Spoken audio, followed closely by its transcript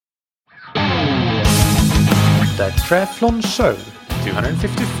That Triathlon Show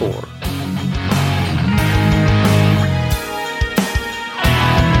 254.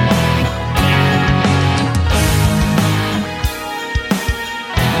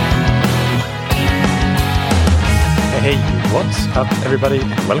 Hey, what's up everybody,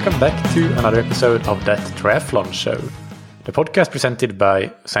 and welcome back to another episode of That Triathlon Show, the podcast presented by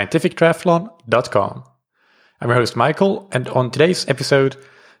scientifictriathlon.com. I'm your host Michael, and on today's episode,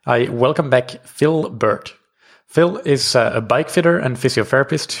 I welcome back Phil Burt. Phil is a bike fitter and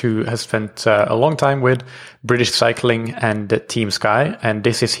physiotherapist who has spent a long time with British Cycling and Team Sky, and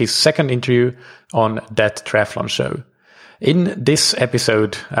this is his second interview on That Triathlon Show. In this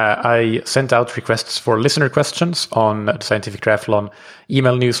episode, I sent out requests for listener questions on the Scientific Triathlon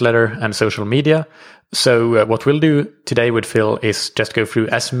email newsletter and social media. So what we'll do today with Phil is just go through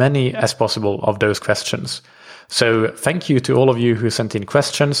as many as possible of those questions. So thank you to all of you who sent in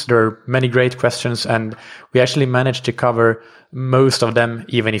questions. There are many great questions, and we actually managed to cover most of them,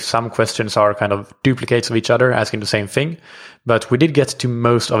 even if some questions are kind of duplicates of each other, asking the same thing. But we did get to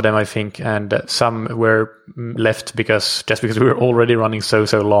most of them, I think, and some were left because we were already running so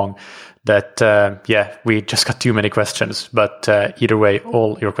long that, we just got too many questions. But either way,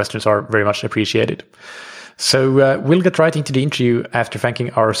 all your questions are very much appreciated. So we'll get right into the interview after thanking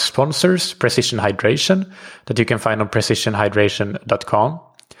our sponsors, Precision Hydration, that you can find on precisionhydration.com.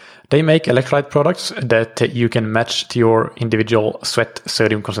 They make electrolyte products that you can match to your individual sweat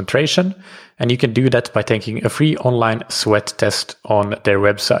sodium concentration, and you can do that by taking a free online sweat test on their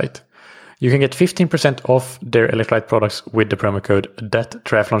website. You can get 15% off their electrolyte products with the promo code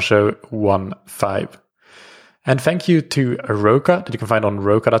ThatTriathlonShow15. And thank you to Roka, that you can find on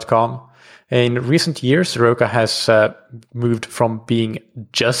Roka.com. In recent years, Roka has moved from being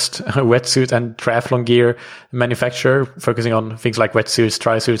just a wetsuit and triathlon gear manufacturer, focusing on things like wetsuits,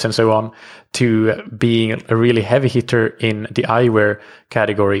 tri-suits, and so on, to being a really heavy hitter in the eyewear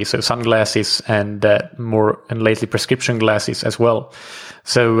category, so sunglasses and lately prescription glasses as well.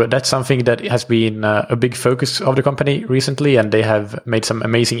 So that's something that has been a big focus of the company recently, and they have made some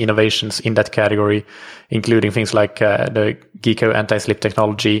amazing innovations in that category, including things like the Geeko anti-slip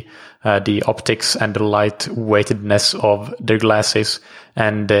technology, the optics and the lightweightedness of their glasses,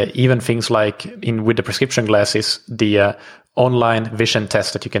 and even things like with the prescription glasses, the online vision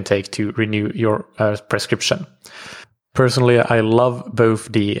test that you can take to renew your prescription. Personally, I love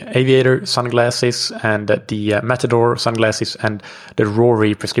both the Aviator sunglasses and the Matador sunglasses and the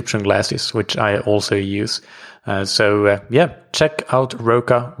Rory prescription glasses, which I also use. Check out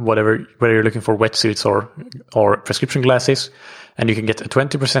Roka, whether you're looking for wetsuits or prescription glasses, and you can get a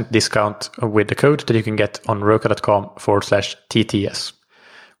 20% discount with the code that you can get on roka.com/TTS.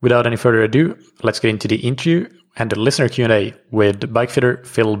 Without any further ado, let's get into the interview and the listener Q&A with bike fitter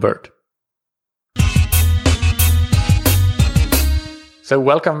Phil Burt. So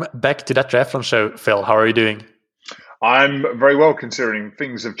welcome back to That Triathlon Show, Phil. How are you doing? I'm very well, considering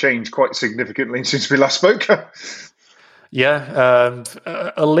things have changed quite significantly since we last spoke. Yeah,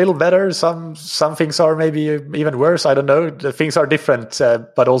 a little better. Some things are maybe even worse. I don't know. The things are different,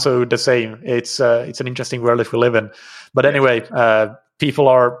 but also the same. It's an interesting world that we live in. But anyway, people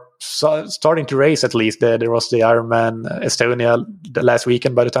are starting to race. At least there was the Ironman Estonia the last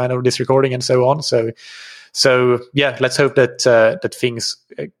weekend by the time of this recording, and so on. So let's hope that things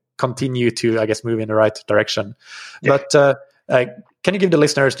continue to, I guess, move in the right direction. Yeah. But can you give the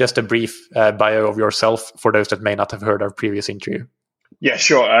listeners just a brief bio of yourself for those that may not have heard our previous interview? Yeah,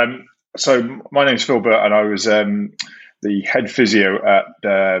 sure. So my name's Phil Burt, and I was the head physio at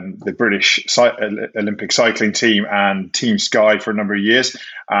the British Olympic cycling team and Team Sky for a number of years,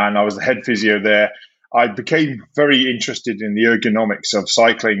 and I was the head physio there. I became very interested in the ergonomics of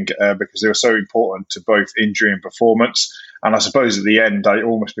cycling because they were so important to both injury and performance. And I suppose at the end, I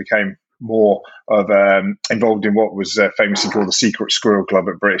almost became more of involved in what was famously called the Secret Squirrel Club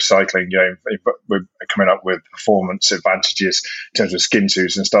at British Cycling. We're coming up with performance advantages in terms of skin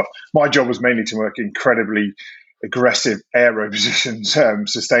suits and stuff. My job was mainly to work incredibly aggressive aero positions,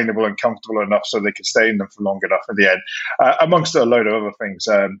 sustainable and comfortable enough so they could stay in them for long enough at the end, amongst a load of other things,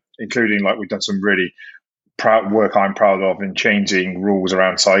 including we've done some really work I'm proud of in changing rules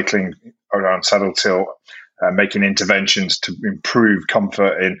around cycling, around saddle tilt, making interventions to improve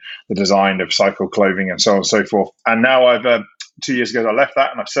comfort in the design of cycle clothing and so on and so forth. And now I've 2 years ago, I left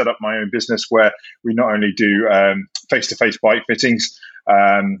that and I've set up my own business where we not only do face-to-face bike fittings,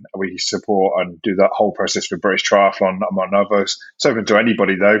 we support and do that whole process for British Triathlon, among others. It's open to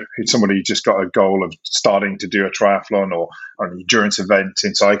anybody, though. If somebody who just got a goal of starting to do a triathlon or an endurance event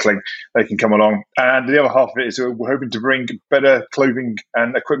in cycling, they can come along. And the other half of it is we're hoping to bring better clothing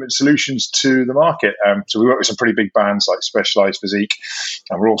and equipment solutions to the market. So we work with some pretty big brands like Specialized Physique,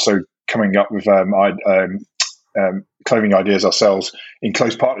 and we're also coming up with clothing ideas ourselves in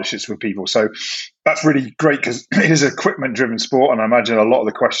close partnerships with people. So that's really great because it is an equipment-driven sport, and I imagine a lot of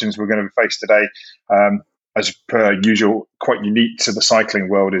the questions we're going to face today, as per usual, quite unique to the cycling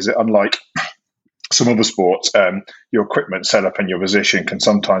world, is that unlike some other sports, your equipment setup and your position can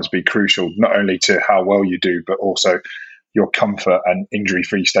sometimes be crucial, not only to how well you do, but also your comfort and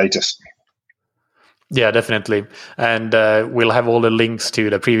injury-free status. Yeah, definitely. And we'll have all the links to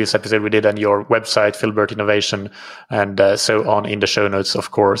the previous episode we did on your website, Filbert Innovation, and so on in the show notes,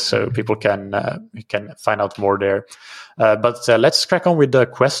 of course, so people can find out more there. But let's crack on with the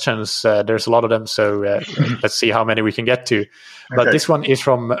questions. There's a lot of them, so let's see how many we can get to. But This one is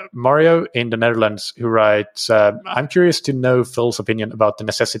from Mario in the Netherlands, who writes, I'm curious to know Phil's opinion about the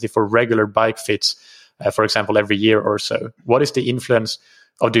necessity for regular bike fits, for example, every year or so. What is the influence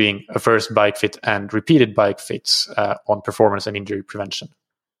of doing a first bike fit and repeated bike fits on performance and injury prevention?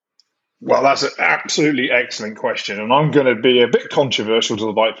 Well, that's an absolutely excellent question. And I'm going to be a bit controversial to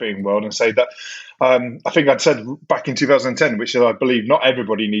the bike fitting world and say that I think I'd said back in 2010, which is I believe not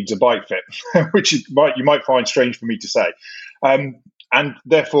everybody needs a bike fit, which you might find strange for me to say. And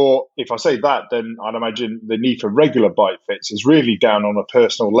therefore, if I say that, then I'd imagine the need for regular bike fits is really down on a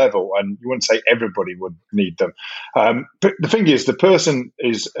personal level, and you wouldn't say everybody would need them. But the thing is,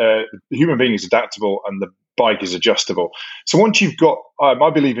 the human being is adaptable, and the bike is adjustable. So once you've got, I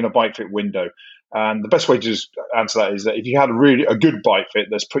believe in a bike fit window, and the best way to just answer that is that if you had a good bike fit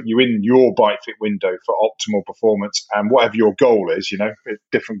that's put you in your bike fit window for optimal performance, and whatever your goal is,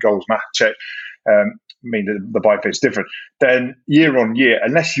 different goals match mean that the bike fit's different, then year on year,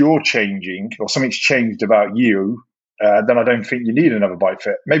 unless you're changing or something's changed about you, then I don't think you need another bike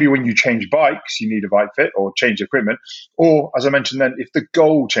fit. Maybe when you change bikes, you need a bike fit or change equipment. Or, as I mentioned then, if the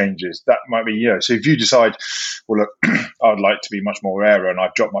goal changes, that might be, so if you decide, well, look, I'd like to be much more aero and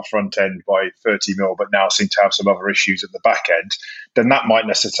I've dropped my front end by 30 mil, but now seem to have some other issues at the back end, then that might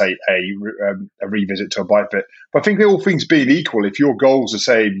necessitate a revisit to a bike fit. But I think all things being equal, if your goal's the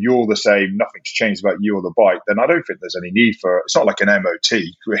same, you're the same, nothing's changed about you or the bike, then I don't think there's any need for it. It's not like an MOT.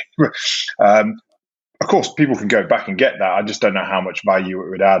 Of course, people can go back and get that. I just don't know how much value it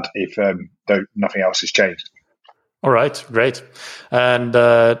would add if nothing else has changed. All right, great. And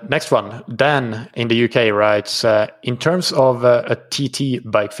next one, Dan in the UK writes, in terms of a TT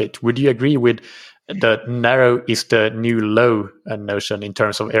bike fit, would you agree with the narrow is the new low notion in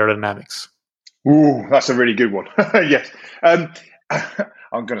terms of aerodynamics? Ooh, that's a really good one. Yes.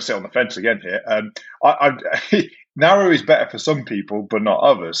 I'm going to sit on the fence again here. Narrow is better for some people, but not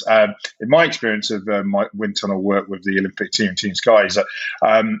others. In my experience of my wind tunnel work with the Olympic team, Team Sky, is that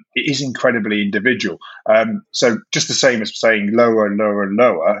it is incredibly individual. So just the same as saying lower and lower and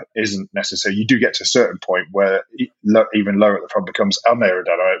lower isn't necessary. You do get to a certain point where even lower at the front becomes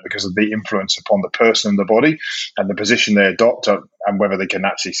unaerodynamic because of the influence upon the person and the body and the position they adopt and whether they can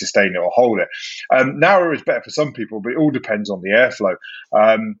actually sustain it or hold it. Narrower is better for some people, but it all depends on the airflow.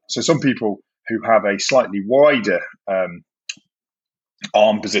 So some people who have a slightly wider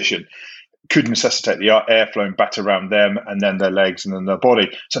arm position could necessitate the air flowing back around them and then their legs and then their body.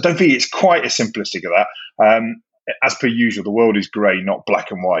 So I don't think it's quite as simplistic as that. As per usual, the world is grey, not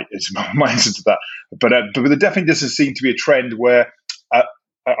black and white, is my answer to that. But there definitely doesn't seem to be a trend where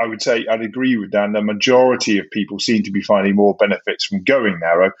I would say I'd agree with Dan. The majority of people seem to be finding more benefits from going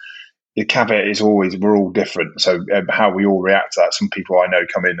narrow. The caveat is always we're all different. So how we all react to that. Some people I know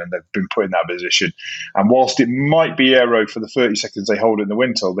come in and they've been put in that position. And whilst it might be aero for the 30 seconds they hold it in the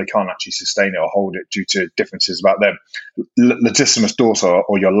wind tunnel, they can't actually sustain it or hold it due to differences about them. Latissimus dorsi,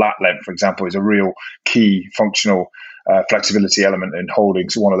 or your lat length, for example, is a real key functional flexibility element in holding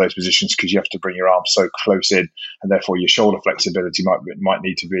one of those positions because you have to bring your arms so close in, and therefore your shoulder flexibility might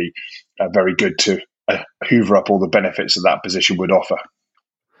need to be very good to hoover up all the benefits that that position would offer.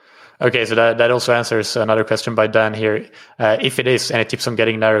 Okay, so that also answers another question by Dan here. If it is, any tips on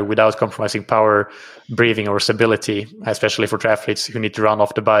getting narrow without compromising power, breathing, or stability, especially for triathletes who need to run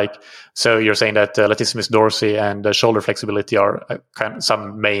off the bike? So you're saying that latissimus dorsi and shoulder flexibility are kind of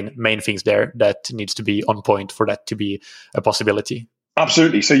some main things there that needs to be on point for that to be a possibility.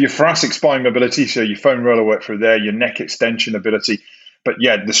 Absolutely. So your thoracic spine mobility, so your foam roller work through there, your neck extension ability. But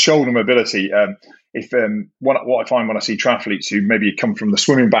yeah, the shoulder mobility, what I find when I see triathletes who maybe come from the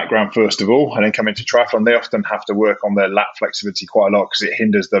swimming background first of all, and then come into triathlon, they often have to work on their lat flexibility quite a lot because it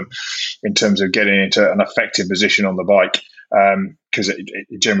hinders them in terms of getting into an effective position on the bike. Because it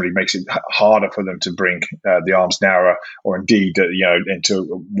generally makes it harder for them to bring the arms narrower, or indeed, into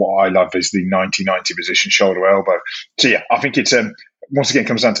what I love is the 90-90 position, shoulder elbow. So yeah, I think it's once again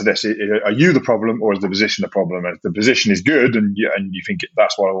comes down to this: are you the problem, or is the position the problem? And if the position is good, and you think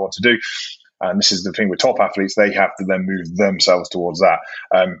that's what I want to do, and this is the thing with top athletes, they have to then move themselves towards that.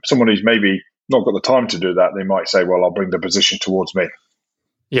 Someone who's maybe not got the time to do that, they might say, "Well, I'll bring the position towards me."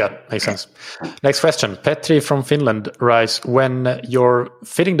 Yeah, makes sense. Next question. Petri from Finland writes, when you're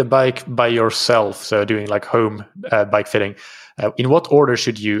fitting the bike by yourself, so doing like home bike fitting, in what order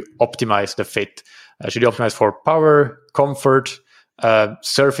should you optimize the fit? Should you optimize for power, comfort,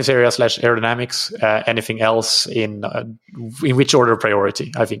 surface area / aerodynamics, anything else in which order of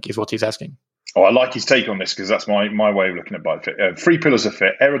priority, I think is what he's asking. Oh, I like his take on this because that's my way of looking at bike fit. 3 pillars of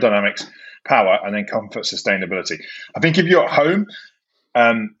fit: aerodynamics, power, and then comfort, sustainability. I think if you're at home,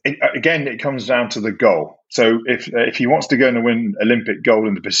 it comes down to the goal. So if he wants to go and win Olympic gold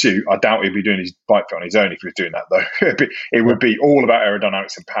in the pursuit, I doubt he'd be doing his bike fit on his own if he was doing that, though. It would be all about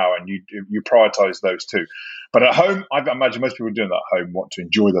aerodynamics and power, and you prioritize those two. But at home, I imagine most people doing that at home want to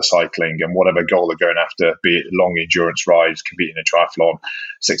enjoy the cycling and whatever goal they're going after, be it long endurance rides, competing in a triathlon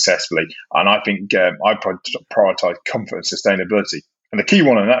successfully. And I think I prioritize comfort and sustainability. And the key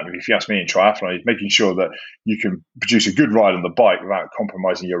one on that, if you ask me, in triathlon, is making sure that you can produce a good ride on the bike without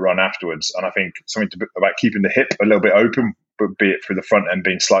compromising your run afterwards. And I think something about keeping the hip a little bit open, but be it through the front end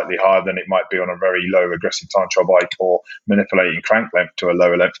being slightly higher than it might be on a very low aggressive time trial bike, or manipulating crank length to a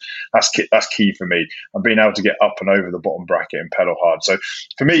lower length. That's key for me. And being able to get up and over the bottom bracket and pedal hard. So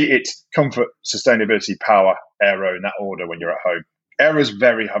for me, it's comfort, sustainability, power, aero in that order when you're at home. Aero is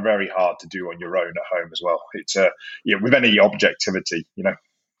very, very hard to do on your own at home as well. It's with any objectivity,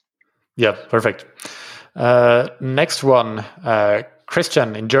 Yeah, perfect. Next one,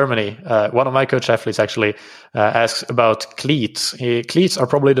 Christian in Germany, one of my coach athletes actually asks about cleats. Cleats are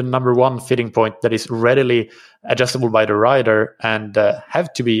probably the number one fitting point that is readily adjustable by the rider and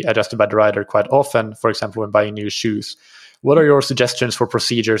have to be adjusted by the rider quite often, for example, when buying new shoes. What are your suggestions for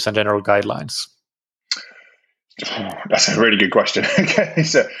procedures and general guidelines? That's a really good question. Okay,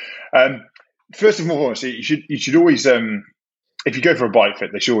 so first and foremost, you should always, if you go for a bike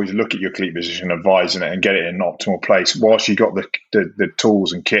fit, they should always look at your cleat position, advise it, and get it in an optimal place. Whilst you got the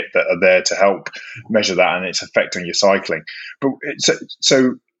tools and kit that are there to help measure that and its effect on your cycling. But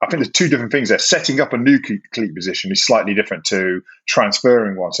so I think there's two different things there. Setting up a new cleat position is slightly different to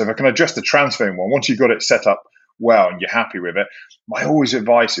transferring one. So if I can adjust the transferring one, once you've got it set up well and you're happy with it, my always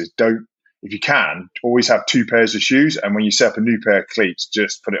advice is if you can, always have 2 pairs of shoes. And when you set up a new pair of cleats,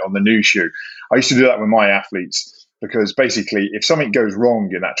 just put it on the new shoe. I used to do that with my athletes because basically if something goes wrong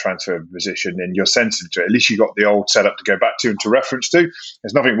in that transfer position and you're sensitive to it, at least you got the old setup to go back to and to reference to.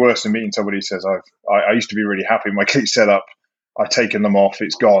 There's nothing worse than meeting somebody who says, I used to be really happy with my cleat setup. I've taken them off.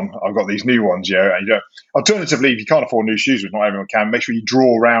 It's gone. I've got these new ones, And alternatively, if you can't afford new shoes, which not everyone can, make sure you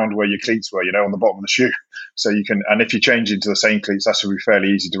draw around where your cleats were, on the bottom of the shoe. So you can, and if you change into the same cleats, that should be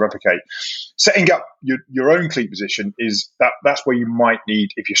fairly easy to replicate. Setting up your own cleat position that's where you might need,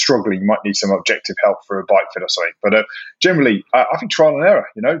 if you're struggling, you might need some objective help for a bike fit or something. But generally, I think trial and error,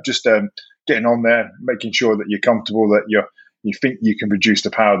 just getting on there, making sure that you're comfortable, that you think you can produce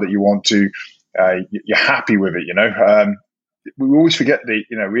the power that you want to, you're happy with it, we always forget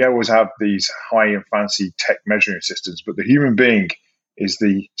we always have these high and fancy tech measuring systems, but the human being is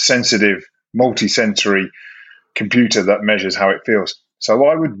the sensitive, multi-sensory computer that measures how it feels. So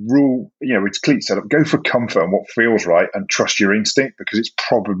I would rule, it's cleat setup, go for comfort and what feels right and trust your instinct because it's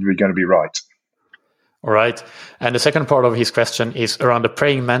probably going to be right. All right. And the second part of his question is around the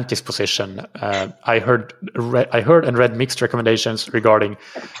praying mantis position. I heard and read mixed recommendations regarding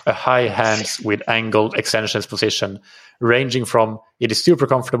a high hands with angled extensions position, ranging from it is super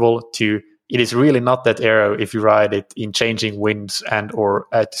comfortable to it is really not that aero if you ride it in changing winds and or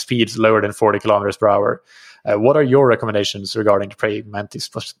at speeds lower than 40 kilometers per hour. What are your recommendations regarding the praying mantis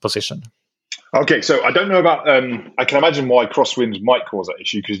position? Okay, so I don't know about. I can imagine why crosswinds might cause that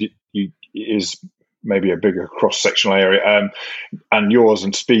issue because it is maybe a bigger cross-sectional area, and yours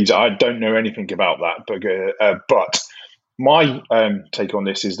and speeds. I don't know anything about that, but my take on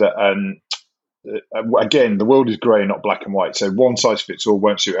this is that again, the world is grey, not black and white. So one size fits all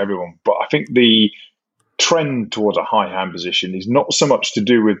won't suit everyone. But I think the trend towards a high hand position is not so much to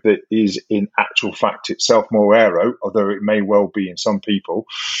do with it is in actual fact itself more aero, although it may well be in some people.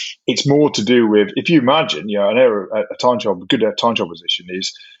 It's more to do with, if you imagine, an aero, a time trial, good time trial position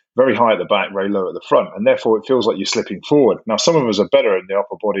is very high at the back, very low at the front, and therefore it feels like you're slipping forward. Now, some of us are better in the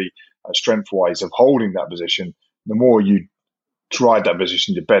upper body strength-wise of holding that position. The more you ride that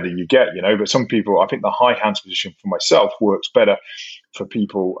position, the better you get, But some people, I think the high hands position for myself works better for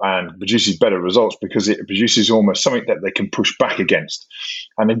people and produces better results because it produces almost something that they can push back against.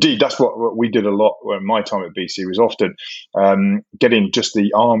 And indeed, that's what we did a lot in my time at BC, was often getting just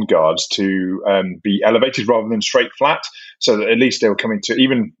the arm guards to be elevated rather than straight flat, so that at least they were coming to,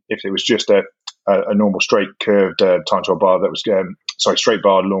 even if it was just a normal straight curved time trial bar that was straight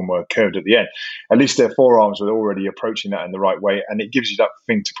bar lawnmower curved at the end, at least their forearms were already approaching that in the right way, and it gives you that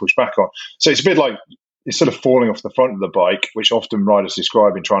thing to push back on. So it's a bit like it's sort of falling off the front of the bike, which often riders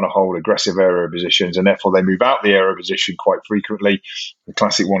describe in trying to hold aggressive aero positions, and therefore they move out the aero position quite frequently. The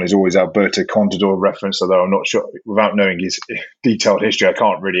classic one is always Alberto Contador reference, although I'm not sure, without knowing his detailed history, I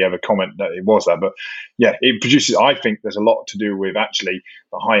can't really ever comment that it was that. But yeah, it produces, I think there's a lot to do with actually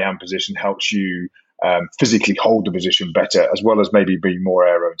the high hand position helps you physically hold the position better, as well as maybe be more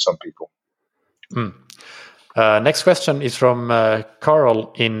aero in some people. Next question is from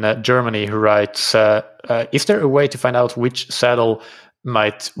Carl in Germany, who writes, is there a way to find out which saddle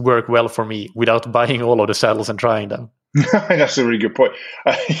might work well for me without buying all of the saddles and trying them? That's a really good point.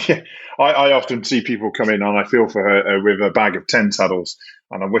 I often see people come in, and I feel for her with a bag of 10 saddles,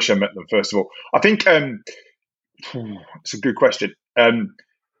 and I wish I met them first of all. I think it's a good question.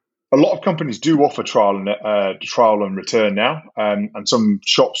 A lot of companies do offer trial and return now, and some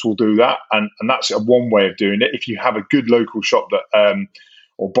shops will do that, and that's one way of doing it. If you have a good local shop that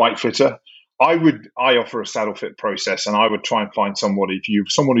or bike fitter, I offer a saddle fit process, and I would try and find somebody. If you're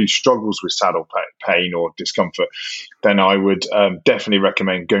someone who struggles with saddle pain or discomfort, then I would definitely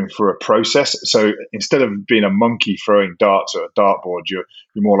recommend going through a process. So instead of being a monkey throwing darts at a dartboard, you're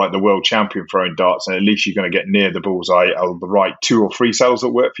more like the world champion throwing darts, and at least you're going to get near the bullseye of the right 2 or 3 saddles that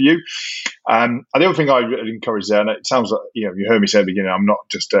work for you. And the other thing I would encourage there, and it sounds like you heard me say at the beginning, I'm not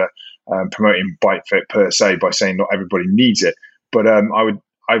just promoting bike fit per se by saying not everybody needs it, but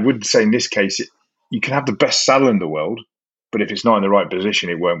I would say in this case, you can have the best saddle in the world, but if it's not in the right position,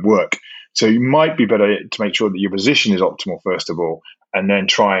 it won't work. So you might be better to make sure that your position is optimal, first of all, and then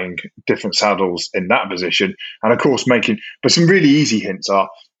trying different saddles in that position. And of course, but some really easy hints are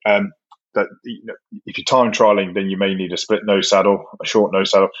that if you're time trialing, then you may need a split nose saddle, a short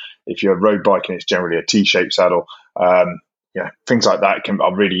nose saddle. If you're road biking, it's generally a T-shaped saddle. Things like that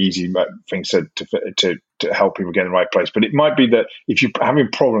are really easy things to help people get in the right place. But it might be that if you're having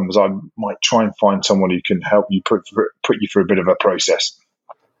problems, I might try and find someone who can help you put you through a bit of a process.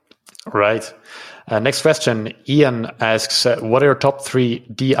 Right. Next question. Ian asks, what are your top 3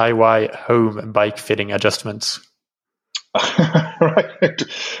 DIY home bike fitting adjustments? Right.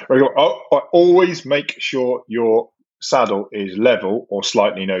 I always make sure your saddle is level or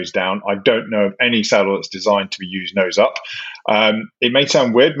slightly nose down. I don't know of any saddle that's designed to be used nose up. It may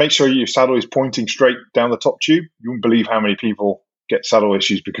sound weird. Make sure your saddle is pointing straight down the top tube. You won't believe how many people get saddle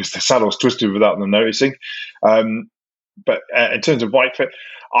issues because the saddle's twisted without them noticing. But in terms of bike fit,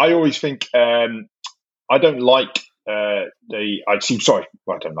 I always think I don't like I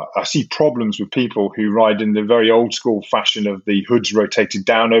see problems with people who ride in the very old school fashion of the hoods rotated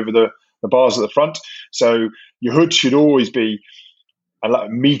down over the bars at the front. So your hood should always be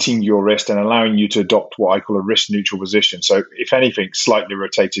meeting your wrist and allowing you to adopt what I call a wrist neutral position. So if anything, slightly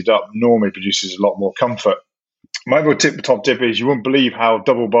rotated up normally produces a lot more comfort. My real top tip is you wouldn't believe how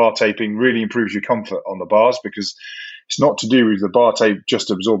double bar taping really improves your comfort on the bars, because it's not to do with the bar tape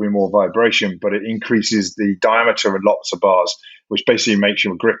just absorbing more vibration, but it increases the diameter of lots of bars, which basically makes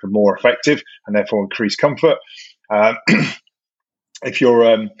your grip more effective and therefore increase comfort. If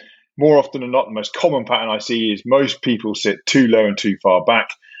you're more often than not, the most common pattern I see is most people sit too low and too far back.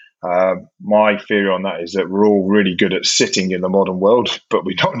 My theory on that is that we're all really good at sitting in the modern world, but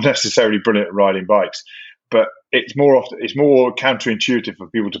we're not necessarily brilliant at riding bikes. But it's more counterintuitive for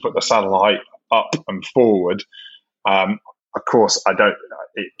people to put the saddle height up and forward. Of course,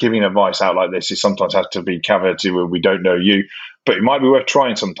 giving advice out like this is sometimes has to be caveated with we don't know you, but it might be worth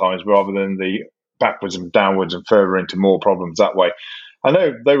trying sometimes rather than the backwards and downwards and further into more problems that way. I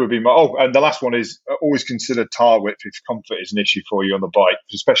know they would be and the last one is always consider tire width if comfort is an issue for you on the bike,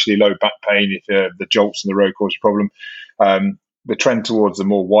 especially low back pain if the jolts in the road cause you a problem. The trend towards the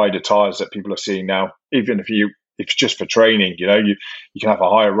more wider tires that people are seeing now, even if it's just for training, you can have a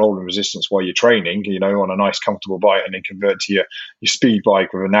higher rolling resistance while you're training, on a nice comfortable bike, and then convert to your speed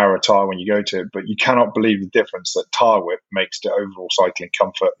bike with a narrow tire when you go to it. But you cannot believe the difference that tire width makes to overall cycling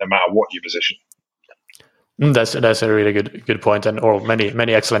comfort, no matter what your position. That's a really good point, and or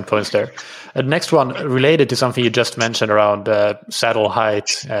many excellent points there. Next one, related to something you just mentioned around saddle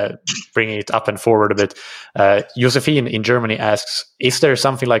height, bringing it up and forward a bit. Josephine in Germany asks, is there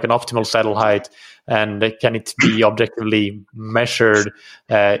something like an optimal saddle height, and can it be objectively measured?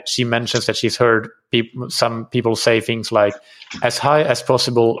 She mentions that she's heard some people say things like as high as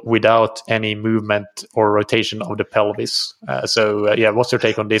possible without any movement or rotation of the pelvis. What's your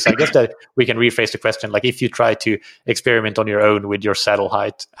take on this? I guess that we can rephrase the question, like if you try to experiment on your own with your saddle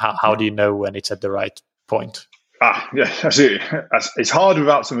height, how do you know when it's at the right point? Yeah, absolutely. It's hard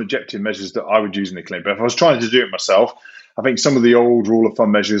without some objective measures that I would use in the clinic. But if I was trying to do it myself, I think some of the old rule of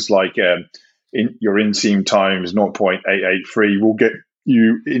thumb measures like your inseam times 0.883 will get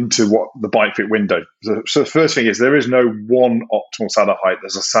you into what the bike fit window. So the first thing is there is no one optimal saddle height.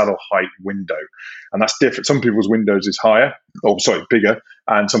 There's a saddle height window, and that's different. Some people's windows is bigger,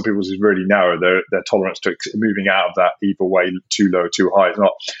 and some people's is really narrow. Their tolerance to moving out of that either way, too low, too high, is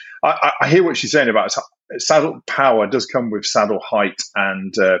not. I hear what she's saying about saddle power does come with saddle height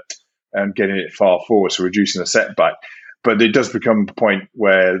and getting it far forward, so reducing the setback. But it does become a point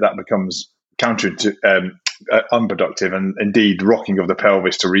where that becomes unproductive, and indeed rocking of the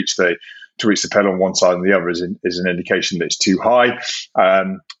pelvis to reach the pedal on one side and the other is an indication that it's too high.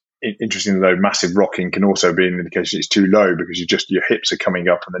 Interestingly though, massive rocking can also be an indication it's too low because your hips are coming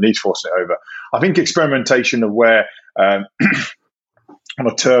up and the knees forcing it over. I think experimentation of where on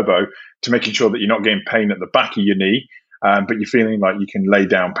a turbo to making sure that you're not getting pain at the back of your knee, but you're feeling like you can lay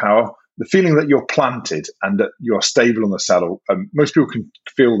down power. The feeling that you're planted and that you're stable on the saddle, most people can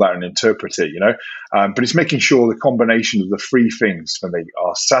feel that and interpret it, but it's making sure the combination of the three things for me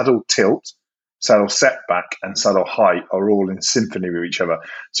are saddle tilt, saddle setback, and saddle height are all in symphony with each other.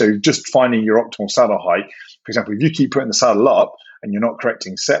 So just finding your optimal saddle height, for example, if you keep putting the saddle up and you're not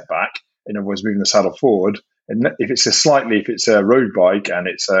correcting setback, in other words, moving the saddle forward, and if it's a road bike and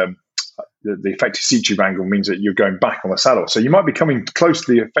it's the effective seat tube angle means that you're going back on the saddle. So you might be coming close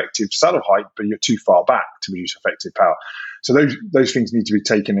to the effective saddle height, but you're too far back to produce effective power. So those things need to be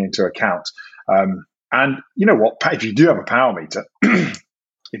taken into account. And you know what? If you do have a power meter,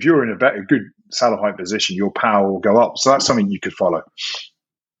 if you're in a good saddle height position, your power will go up. So that's something you could follow.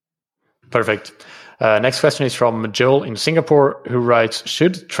 Perfect. Next question is from Joel in Singapore, who writes,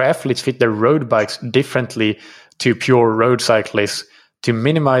 should triathletes fit their road bikes differently to pure road cyclists to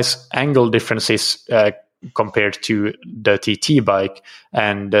minimize angle differences compared to the TT bike,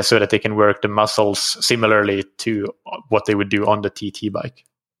 and so that they can work the muscles similarly to what they would do on the TT bike?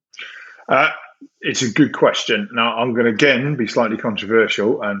 It's a good question. Now, I'm going to, again, be slightly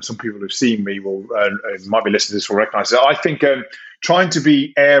controversial, and some people who've seen me might be listening to this will recognize it. I think trying to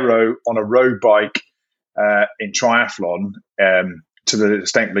be aero on a road bike in triathlon to the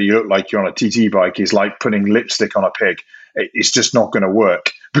extent that you look like you're on a TT bike is like putting lipstick on a pig. It's just not going to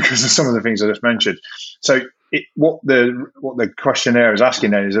work because of some of the things I just mentioned. So what the questionnaire is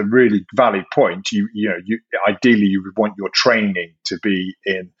asking then is a really valid point. You ideally you would want your training to be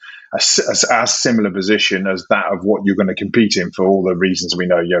in a similar position as that of what you're going to compete in for all the reasons we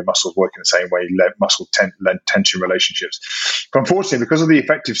know. Muscles work in the same way, muscle tension relationships. But unfortunately, because of the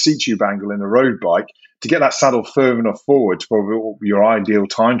effective seat tube angle in a road bike, to get that saddle firm enough forward for what your ideal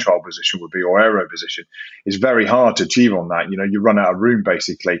time trial position would be or aero position is very hard to achieve on that. You run out of room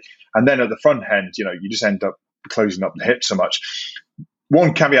basically. And then at the front end, you just end up closing up the hips so much.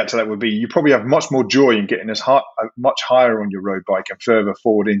 One caveat to that would be you probably have much more joy in getting much higher on your road bike and further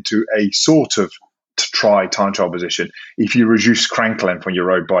forward into a sort of time trial position if you reduce crank length on your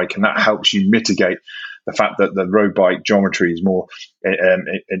road bike, and that helps you mitigate the fact that the road bike geometry is more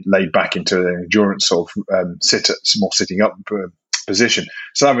laid back into an endurance sort of more sitting up position.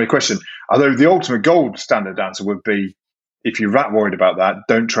 So that would be a question. Although the ultimate gold standard answer would be, if you're that worried about that,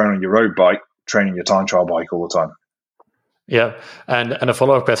 don't train on your road bike, train on your time trial bike all the time. Yeah, and a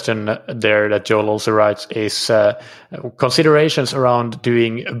follow-up question there that Joel also writes is considerations around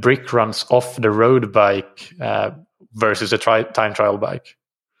doing brick runs off the road bike versus a time trial bike.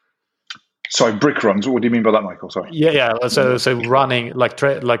 Sorry, brick runs. What do you mean by that, Michael? Sorry. Yeah. So running like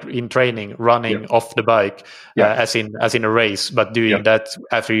in training, running off the bike, as in a race, but doing that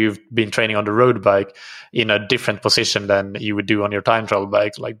after you've been training on the road bike in a different position than you would do on your time trial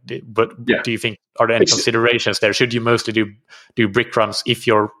bike. Do you think are there any considerations there? Should you mostly do brick runs if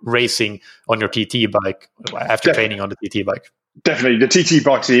you're racing on your TT bike after training on the TT bike? Definitely. The TT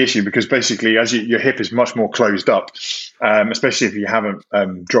bike's the issue because basically as your hip is much more closed up, especially if you haven't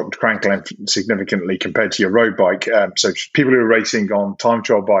dropped crank length significantly compared to your road bike. So people who are racing on time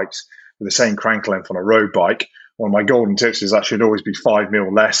trial bikes with the same crank length on a road bike one of my golden tips is that should always be 5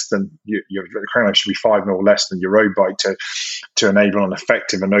 mil less than your chrono should be 5 mil less than your road bike to enable an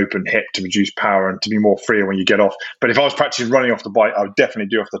effective and open hip to produce power and to be more freer when you get off. But if I was practicing running off the bike, I would definitely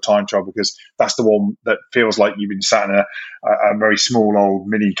do off the time trial, because that's the one that feels like you've been sat in a very small old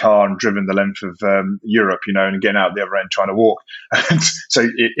mini car and driven the length of Europe, and getting out the other end trying to walk. And so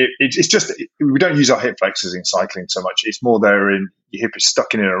it's just, we don't use our hip flexors in cycling so much. It's more there in your hip is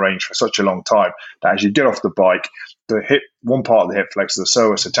stuck in a range for such a long time that as you get off the bike, the hip, one part of the hip flexor, the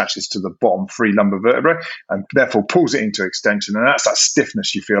psoas, attaches to the bottom 3 lumbar vertebrae and therefore pulls it into extension. And that's that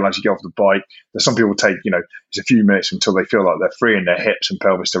stiffness you feel as you get off the bike. There's some people take, it's a few minutes until they feel like they're free in their hips and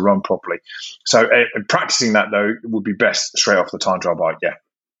pelvis to run properly. So practicing that, though, would be best straight off the time trial bike. Yeah.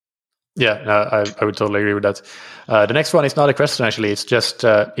 Yeah, no, I would totally agree with that. The next one is not a question, actually. It's just,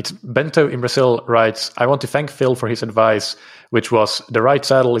 it's Bento in Brazil writes, I want to thank Phil for his advice, which was the right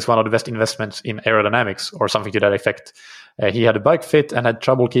saddle is one of the best investments in aerodynamics, or something to that effect. He had a bike fit and had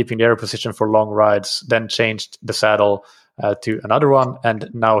trouble keeping the aero position for long rides, then changed the saddle to another one, and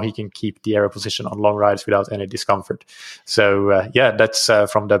now he can keep the aero position on long rides without any discomfort. So, that's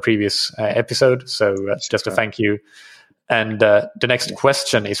from the previous episode. So just a thank you. And the next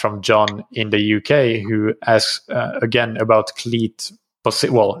question is from John in the UK, who asks again about cleats, but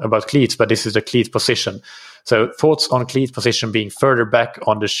this is the cleat position. So thoughts on cleat position being further back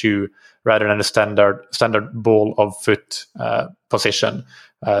on the shoe rather than the standard ball of foot position.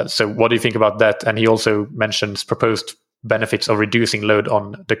 So what do you think about that? And he also mentions proposed benefits of reducing load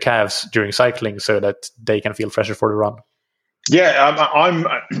on the calves during cycling so that they can feel fresher for the run. Yeah,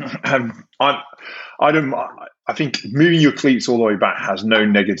 I think moving your cleats all the way back has no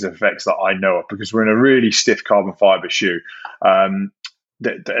negative effects that I know of, because we're in a really stiff carbon fiber shoe,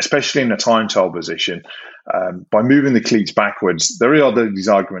 especially in the time trial position. By moving the cleats backwards, there are these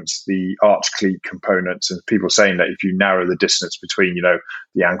arguments, the arch cleat components, and people saying that if you narrow the distance between,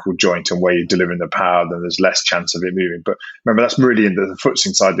 the ankle joint and where you're delivering the power, then there's less chance of it moving. But remember, that's really the foot's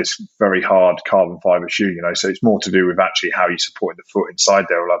inside this very hard carbon fiber shoe, so it's more to do with actually how you support the foot inside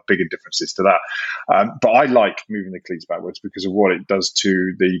there. Will have bigger differences to that. But I like moving the cleats backwards because of what it does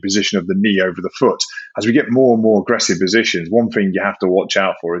to the position of the knee over the foot. As we get more and more aggressive positions, one thing you have to watch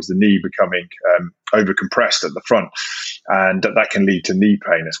out for is the knee becoming over compressed at the front, and that can lead to knee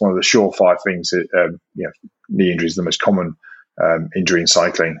pain. It's one of the surefire things that knee injury is the most common injury in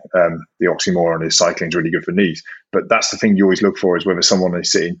cycling. The oxymoron is cycling is really good for knees, but that's the thing you always look for, is whether someone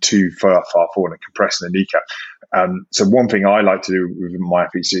is sitting too far forward and compressing the kneecap. So one thing I like to do with my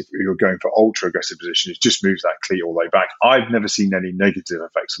athletes, if you're going for ultra aggressive position, is just move that cleat all the way back. I've never seen any negative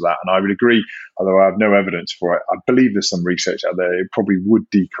effects of that, and I would agree, although I have no evidence for it. I believe there's some research out there. It probably would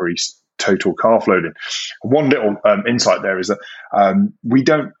decrease total calf loading. One little insight there is that we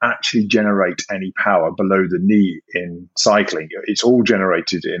don't actually generate any power below the knee in cycling. It's all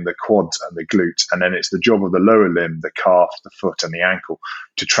generated in the quads and the glutes, and then it's the job of the lower limb, the calf, the foot, and the ankle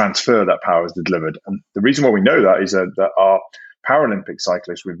to transfer that power as delivered. And the reason why we know that is that our Paralympic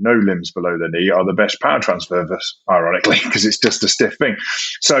cyclists with no limbs below the knee are the best power transfers, ironically, because it's just a stiff thing.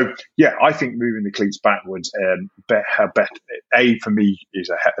 So, yeah, I think moving the cleats backwards, for me, is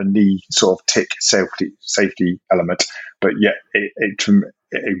a knee sort of tick safety element. But yeah,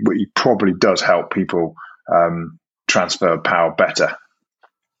 it probably does help people transfer power better.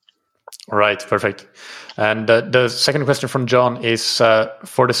 Right, perfect. And the second question from John is,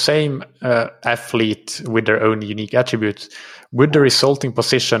 for the same athlete with their own unique attributes, would the resulting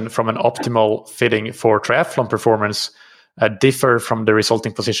position from an optimal fitting for triathlon performance differ from the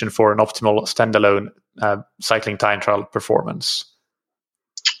resulting position for an optimal standalone cycling time trial performance?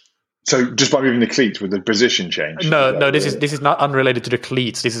 So just by moving the cleats with the position change? No. This is not unrelated to the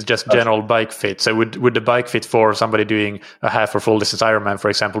cleats. This is just general bike fit. So would the bike fit for somebody doing a half or full distance Ironman, for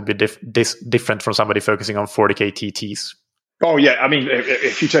example, be different from somebody focusing on 40K TTs? Oh yeah, I mean,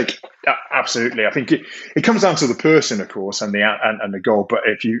 if you take absolutely, I think it comes down to the person, of course, and the goal. But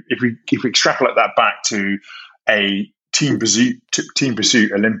if we extrapolate that back to a team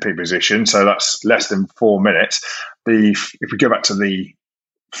pursuit Olympic position, so that's less than 4 minutes. If we go back to the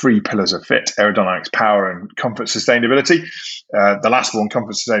 3 pillars of fit: aerodynamics, power, and comfort sustainability. The last one,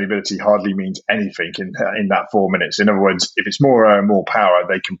 comfort sustainability, hardly means anything in that 4 minutes. In other words, if it's more power,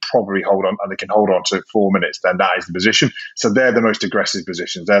 they can probably hold on, and they can hold on to 4 minutes, then that is the position. So they're the most aggressive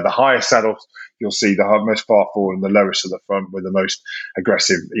positions. They're the highest saddles. You'll see the most far forward and the lowest at the front with the most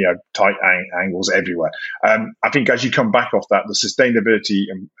aggressive, tight angles everywhere. I think as you come back off that, the sustainability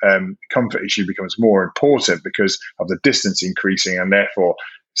and comfort issue becomes more important because of the distance increasing, and therefore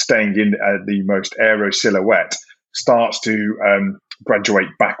staying in the most aero silhouette starts to graduate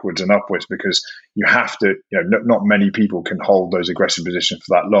backwards and upwards, because you have to, not many people can hold those aggressive positions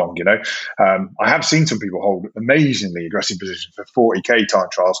for that long. I have seen some people hold amazingly aggressive positions for 40k time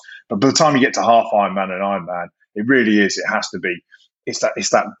trials, but by the time you get to half Ironman and Ironman, it really is. It has to be. It's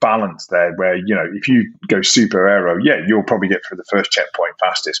that balance there where, if you go super aero, you'll probably get through the first checkpoint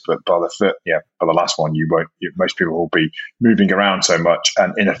fastest, but by the last one, you won't. Most people will be moving around so much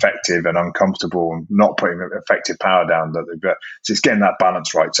and ineffective and uncomfortable and not putting effective power down. So it's getting that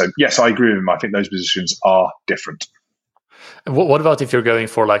balance right. So yes, I agree with him. I think those positions are different. What about if you're going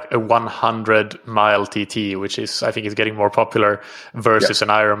for like a 100-mile TT, which I think is getting more popular, versus an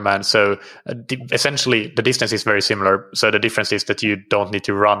Ironman? So essentially, the distance is very similar. So the difference is that you don't need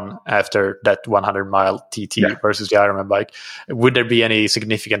to run after that 100-mile TT versus the Ironman bike. Would there be any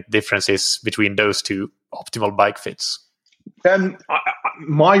significant differences between those two optimal bike fits?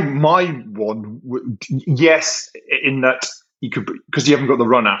 My one, yes, in that you could, because you haven't got the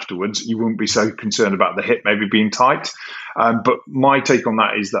run afterwards, you wouldn't be so concerned about the hip maybe being tight. But my take on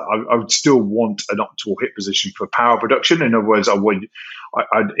that is that I would still want an optimal hip position for power production. In other words, for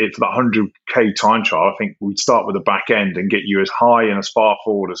that 100k time trial, I think we'd start with the back end and get you as high and as far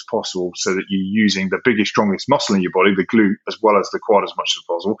forward as possible, so that you're using the biggest, strongest muscle in your body, the glute, as well as the quad, as much as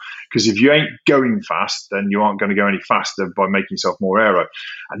possible. Because if you ain't going fast, then you aren't going to go any faster by making yourself more aero.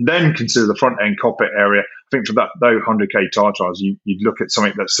 And then consider the front end cockpit area. I think for that, those 100k time trials, you'd look at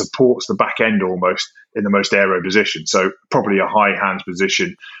something that supports the back end almost in the most aero position. So probably a high hands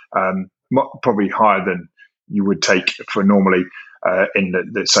position, probably higher than you would take for normally in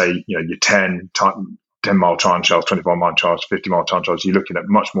let's say, your 10-mile time trials, 25-mile trials, 50-mile time trials. You're looking at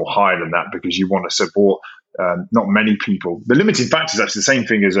much more higher than that, because you want to support not many people. The limiting factor is actually the same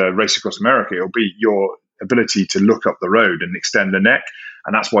thing as a Race Across America. It'll be your ability to look up the road and extend the neck.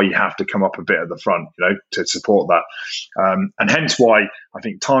 And that's why you have to come up a bit at the front, to support that. And hence why I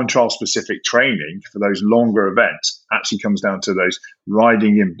think time trial specific training for those longer events actually comes down to those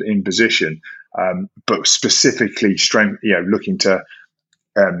riding in position, but specifically looking to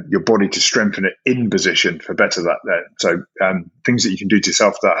your body to strengthen it in position for better that there. So things that you can do to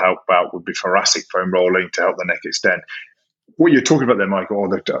yourself that help out would be thoracic foam rolling to help the neck extend. What you're talking about there, Michael, or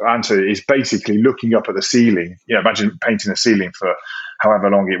the answer is basically looking up at the ceiling. Imagine painting a ceiling for however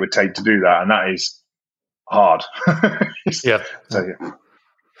long it would take to do that, and that is hard. Yeah.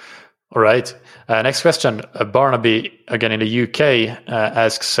 All right. Next question. Barnaby, again in the UK,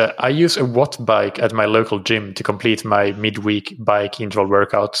 asks, I use a Watt bike at my local gym to complete my midweek bike interval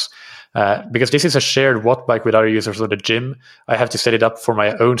workouts. Because this is a shared Watt bike with other users of the gym, I have to set it up for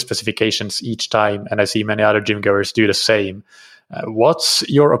my own specifications each time, and I see many other gym goers do the same. What's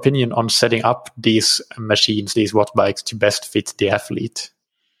your opinion on setting up these machines, these Watt bikes, to best fit the athlete?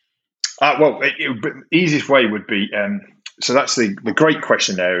 The easiest way would be, so that's the great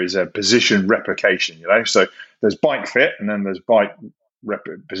question there, is a position replication, So there's bike fit, and then there's bike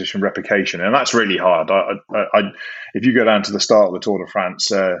position replication, and that's really hard. If you go down to the start of the Tour de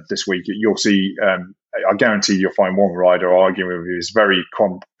France this week, you'll see, I guarantee you'll find one rider arguing with his very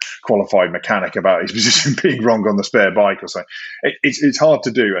qualified mechanic about his position being wrong on the spare bike or something. It's hard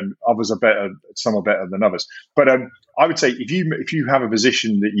to do, and others are better. Some are better than others. But I would say if you have a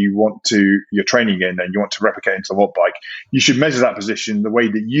position that you're training in and you want to replicate into the Watt bike, you should measure that position the way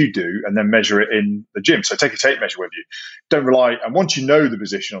that you do, and then measure it in the gym. So take a tape measure with you. Don't rely. And once you know the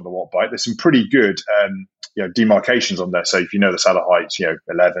position on the Watt bike, there's some pretty good demarcations on there. So if you know the saddle heights,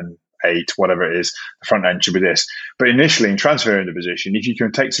 11. 8, whatever it is, the front end should be this. But initially, in transferring the position, if you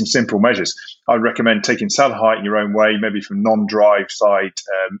can take some simple measures, I'd recommend taking saddle height in your own way, maybe from non-drive side,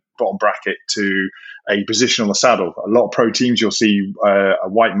 bottom bracket, to a position on the saddle. A lot of pro teams, you'll see a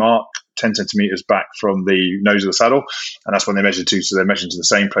white mark 10 centimeters back from the nose of the saddle, and that's when they measure to. So they're measuring to the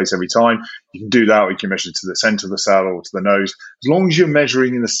same place every time. You can do that, or you can measure to the center of the saddle or to the nose. As long as you're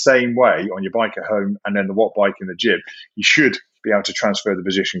measuring in the same way on your bike at home and then the Watt bike in the gym, you should be able to transfer the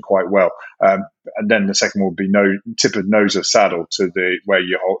position quite well. And then the second will be tip of nose of saddle to where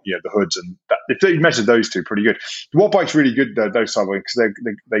you hold, the hoods, and that, if they measure those two, pretty good. The Watt bike's really good those side because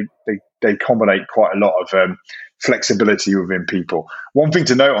they combine quite a lot of flexibility within people. One thing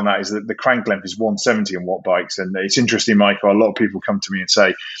to note on that is that the crank length is 170 on Watt bikes, and it's interesting, Michael. A lot of people come to me and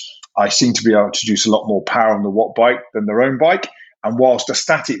say, I seem to be able to produce a lot more power on the Watt bike than their own bike. And whilst a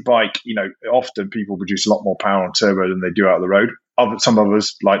static bike, often people produce a lot more power on turbo than they do out of the road. Some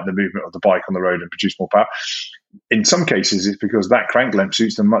others like the movement of the bike on the road and produce more power. In some cases, it's because that crank length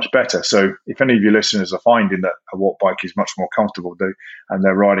suits them much better. So if any of your listeners are finding that a Watt bike is much more comfortable, and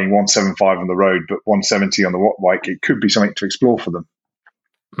they're riding 175 on the road, but 170 on the Watt bike, it could be something to explore for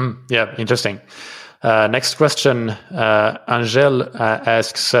them. Yeah, interesting. Next question, Angel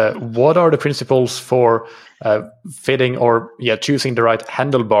asks, what are the principles for fitting or choosing the right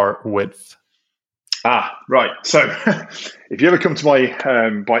handlebar width? Right. So if you ever come to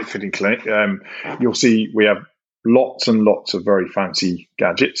my bike fitting clinic, you'll see we have lots and lots of very fancy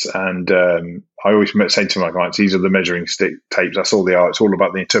gadgets. And I always say to my clients, these are the measuring stick tapes. That's all they are. It's all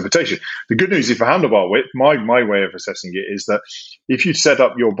about the interpretation. The good news is for handlebar width, my way of assessing it is that if you set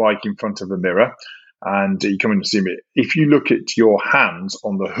up your bike in front of a mirror and you come in to see me, if you look at your hands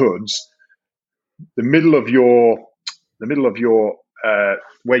on the hoods, the middle of your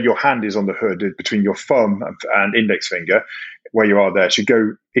where your hand is on the hood, between your thumb and index finger, where you are there, should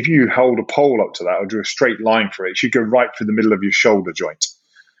go, if you hold a pole up to that or drew a straight line for it, it should go right through the middle of your shoulder joint.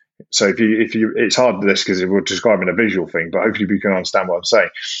 So if you it's hard to this because we're describing a visual thing, but hopefully you can understand what I'm saying.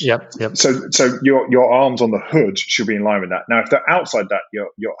 Yep. So your arms on the hood should be in line with that. Now, if they're outside that,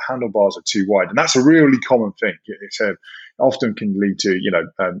 your handlebars are too wide, and that's a really common thing. It's often can lead to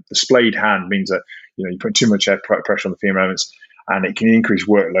the splayed hand means that you put too much pressure on the femur elements, and it can increase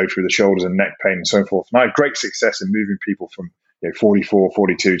workload through the shoulders and neck pain and so forth. And I had great success in moving people from 44,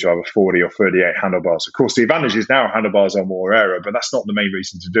 42 to either 40 or 38 handlebars. Of course, the advantage is now handlebars are more aero, but that's not the main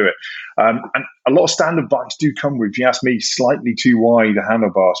reason to do it. And a lot of standard bikes do come with, if you ask me, slightly too wide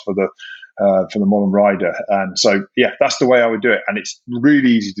handlebars for the modern rider. And so, that's the way I would do it. And it's really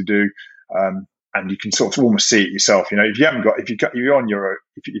easy to do. And you can sort of almost see it yourself. If you're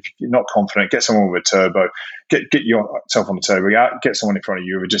not confident, get someone with a turbo, get yourself on the turbo, get someone in front of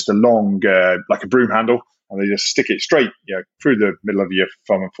you with just a long, like a broom handle, and they just stick it straight, through the middle of your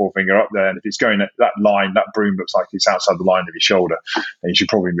thumb and forefinger up there. And if it's going at that line, that broom looks like it's outside the line of your shoulder, then you should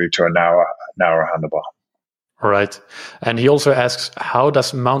probably move to a narrower handlebar. All right. And he also asks, how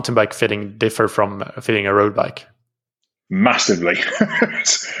does mountain bike fitting differ from fitting a road bike? Massively.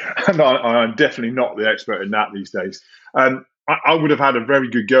 And I'm definitely not the expert in that these days. I would have had a very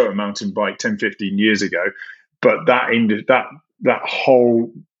good go at mountain bike 10, 15 years ago, but that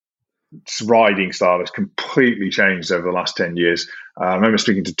whole riding style has completely changed over the last 10 years. I remember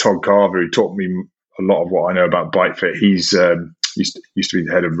speaking to Todd Carver, who taught me a lot of what I know about bike fit. He's used to be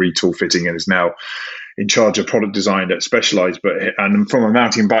the head of Retool Fitting and is now in charge of product design at Specialized. And from a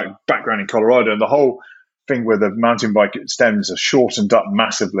mountain bike background in Colorado, and the whole thing where the mountain bike stems are shortened up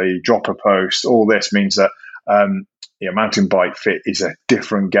massively, dropper post, all this means that mountain bike fit is a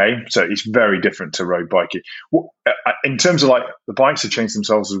different game. So it's very different to road biking. In terms of the bikes have changed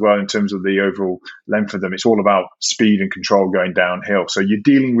themselves as well in terms of the overall length of them. It's all about speed and control going downhill. So you're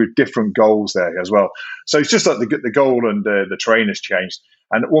dealing with different goals there as well. So it's just like the goal and the terrain has changed.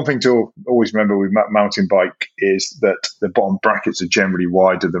 And one thing to always remember with mountain bike is that the bottom brackets are generally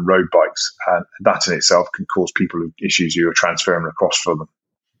wider than road bikes. And that in itself can cause people issues who are transferring across for them.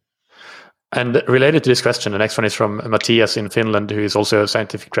 And related to this question, the next one is from Matthias in Finland, who is also a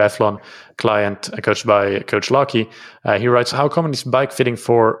Scientific Triathlon client coached by Coach Laki. He writes, how common is bike fitting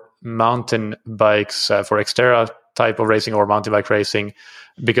for mountain bikes, for Xterra type of racing or mountain bike racing?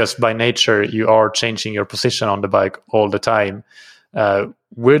 Because by nature, you are changing your position on the bike all the time.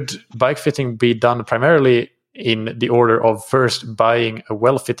 Would bike fitting be done primarily in the order of first buying a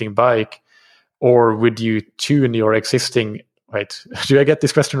well-fitting bike, or would you tune your existing... Wait, do I get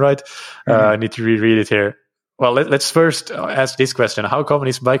this question right? I need to reread it here. Well, let's first ask this question. How common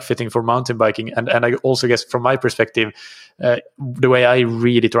is bike fitting for mountain biking? And I also guess from my perspective, the way I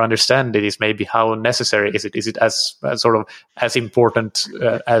read it or understand it is maybe how necessary is it? Is it as important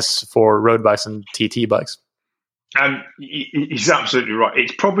as for road bikes and TT bikes? And he's absolutely right.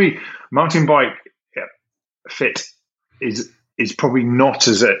 It's probably mountain bike fit is probably not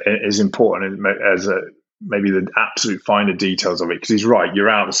as important as maybe the absolute finer details of it, because he's right.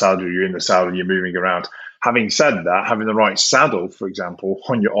 You're out of the saddle, you're in the saddle, you're moving around. Having said that, having the right saddle, for example,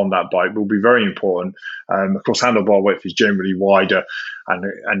 when you're on that bike will be very important. Of course, handlebar width is generally wider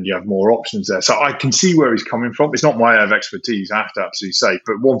and you have more options there. So I can see where he's coming from. It's not my area of expertise, I have to absolutely say.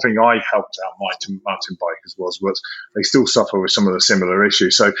 But one thing I helped out my mountain bikers was they still suffer with some of the similar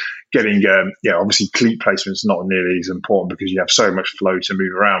issues. So getting, obviously cleat placement is not nearly as important because you have so much flow to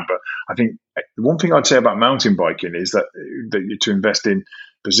move around. But I think the one thing I'd say about mountain biking is that to invest in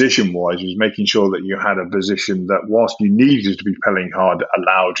position-wise was making sure that you had a position that, whilst you needed to be pedaling hard,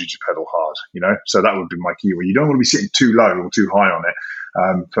 allowed you to pedal hard. So that would be my key. Where you don't want to be sitting too low or too high on it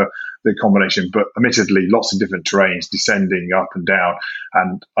for the combination. But admittedly, lots of different terrains, descending up and down.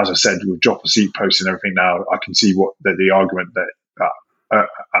 And as I said, with dropper seat posts and everything, now I can see what the argument that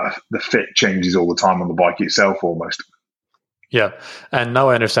the fit changes all the time on the bike itself, almost. Yeah, and now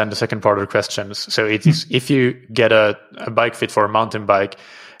I understand the second part of the questions. So it is if you get a bike fit for a mountain bike,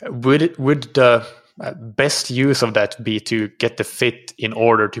 would the best use of that be to get the fit in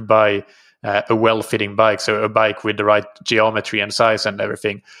order to buy a well-fitting bike, so a bike with the right geometry and size and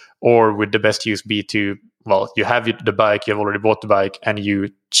everything? Or would the best use be to, well, you have the bike, you have already bought the bike, and you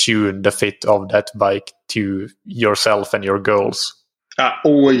tune the fit of that bike to yourself and your goals?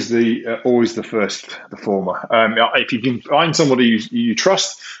 Always the former. If you can find somebody you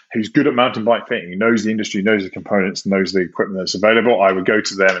trust, who's good at mountain bike fitting, who knows the industry, knows the components, knows the equipment that's available, I would go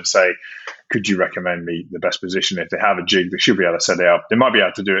to them and say, could you recommend me the best position? If they have a jig, they should be able to set it up. They might be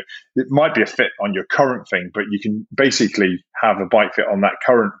able to do it. It might be a fit on your current thing, but you can basically have a bike fit on that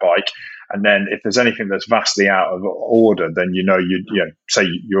current bike. And then if there's anything that's vastly out of order, then you say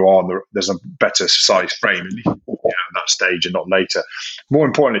there's a better size frame at that stage and not later. More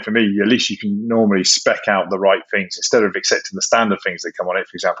importantly for me, at least you can normally spec out the right things instead of accepting the standard things that come on it.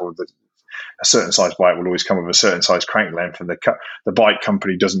 For example, a certain size bike will always come with a certain size crank length, and the bike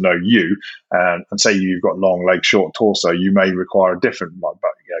company doesn't know you, and say you've got long legs, short torso, you may require a different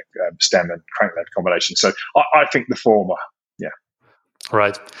stem and crank length combination. So I think the former. Yeah.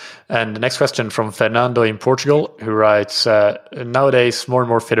 Right. And the next question from Fernando in Portugal, who writes, nowadays more and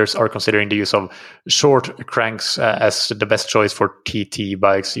more fitters are considering the use of short cranks as the best choice for TT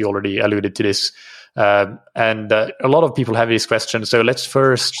bikes. You already alluded to this. And a lot of people have these questions. So let's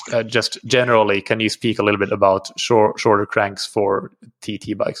first just generally, can you speak a little bit about shorter cranks for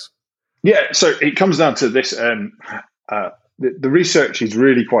TT bikes? Yeah, so it comes down to this. The research is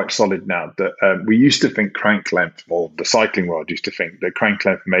really quite solid now. That we used to think crank length, or the cycling world used to think that crank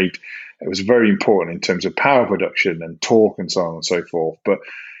length it was very important in terms of power production and torque and so on and so forth. But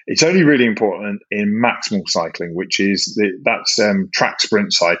it's only really important in maximal cycling, which is that's track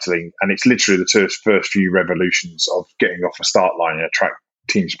sprint cycling, and it's literally the first few revolutions of getting off a start line in a track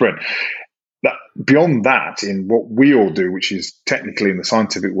team sprint. Beyond that, in what we all do, which is technically in the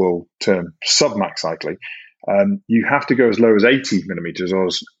scientific world term sub-max cycling, you have to go as low as 80 millimeters or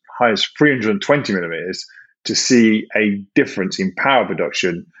as high as 320 millimeters to see a difference in power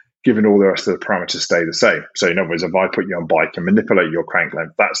production, given all the rest of the parameters stay the same. So in other words, if I put you on bike and manipulate your crank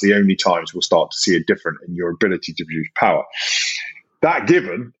length, that's the only times we'll start to see a difference in your ability to produce power. That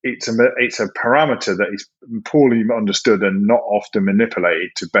given, it's a parameter that is poorly understood and not often manipulated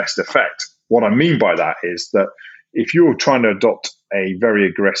to best effect. What I mean by that is that if you're trying to adopt a very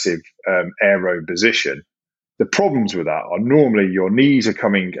aggressive aero position, the problems with that are normally your knees are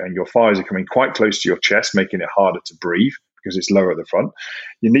coming and your thighs are coming quite close to your chest, making it harder to breathe because it's lower at the front.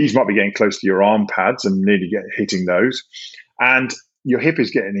 Your knees might be getting close to your arm pads and nearly hitting those. And your hip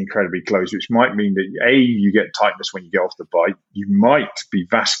is getting incredibly close, which might mean that you get tightness when you get off the bike. You might be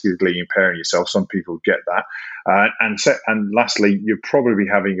vascularly impairing yourself. Some people get that. And lastly, you're probably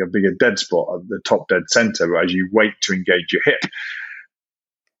having a bigger dead spot at the top dead center as you wait to engage your hip.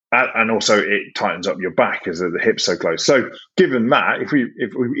 And also it tightens up your back as the hip's so close. So given that,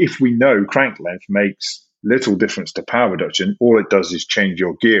 if we know crank length makes little difference to power reduction, all it does is change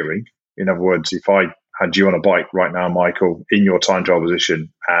your gearing. In other words, if I had you on a bike right now, Michael, in your time trial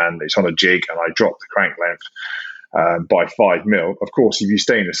position, and it's on a jig, and I drop the crank length by 5 mil, of course, if you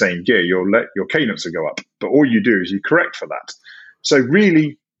stay in the same gear, your cadence will go up. But all you do is you correct for that. So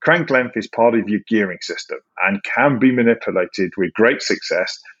really, crank length is part of your gearing system and can be manipulated with great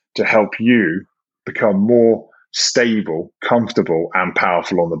success to help you become more stable, comfortable, and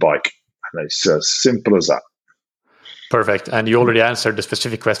powerful on the bike. And it's as simple as that. Perfect. And you already answered the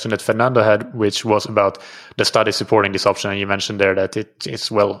specific question that Fernando had, which was about the study supporting this option. And you mentioned there that it is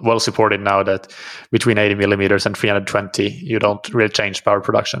well supported now that between 80 millimeters and 320, you don't really change power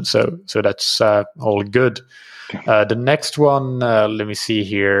production. So that's all good. The next one, let me see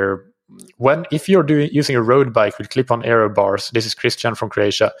here. If you're using a road bike with clip-on aero bars, this is Christian from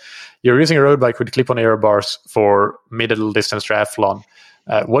Croatia. You're using a road bike with clip-on aero bars for middle distance triathlon.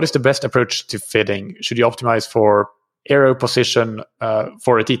 What is the best approach to fitting? Should you optimize for aero position,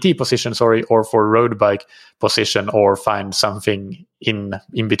 for a TT position, or for road bike position, or find something in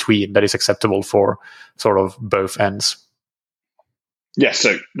between that is acceptable for sort of both ends? Yes,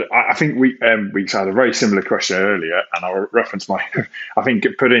 so I think we had a very similar question earlier, and I'll reference I think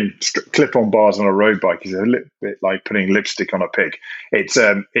putting clip-on bars on a road bike is a little bit like putting lipstick on a pig. It's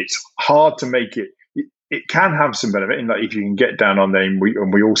hard to make it. It can have some benefit in that if you can get down on them,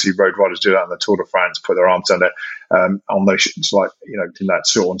 we all see road riders do that on the Tour de France, put their arms under on those, like in that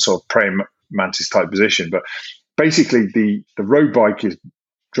sort of praying mantis type position. But basically, the road bike is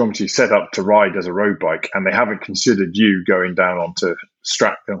geometry set up to ride as a road bike, and they haven't considered you going down onto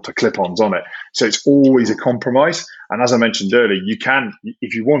clip-ons on it. So it's always a compromise. And as I mentioned earlier, you can,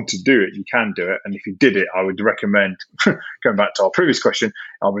 if you want to do it, you can do it. And if you did it, I would recommend, going back to our previous question,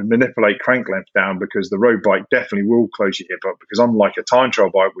 I would manipulate crank length down, because the road bike definitely will close your hip up, because unlike a time trial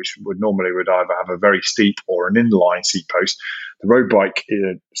bike, which would either have a very steep or an inline seat post, the road bike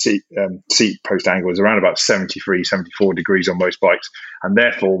seat post angle is around about 73, 74 degrees on most bikes, and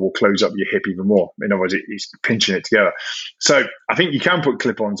therefore will close up your hip even more. In other words, it's pinching it together. So I think you can put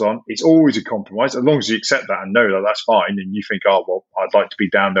clip-ons on. It's always a compromise, as long as you accept that and know that that's fine, and you think, oh, well, I'd like to be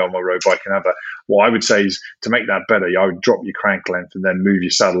down there on my road bike and have that. What I would say is, to make that better, I would drop your crank length and then move your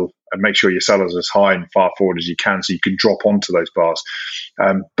saddle and make sure your saddle's as high and far forward as you can, so you can drop onto those bars.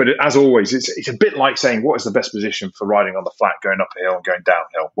 But as always, it's a bit like saying, what is the best position for riding on the flat, going up a hill and going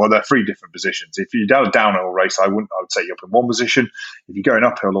downhill? Well, there are 3 different positions. If you're down a downhill race, I would say you're up in one position. If you're going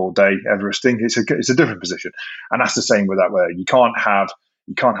uphill all day, Everesting, it's a different position. And that's the same with that, where you can't have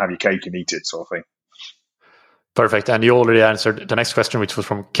your cake and eat it, sort of thing. Perfect. And you already answered the next question, which was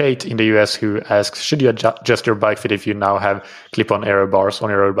from Kate in the US, who asks, should you adjust your bike fit if you now have clip-on aero bars on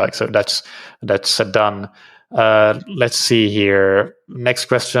your road bike? So that's done. Let's see here. Next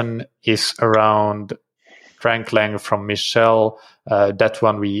question is around crank length from Michelle. That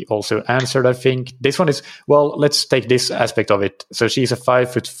one we also answered, I think. This one is, well, let's take this aspect of it. So she's a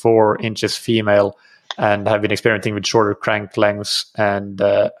 5'4" female and have been experimenting with shorter crank lengths, and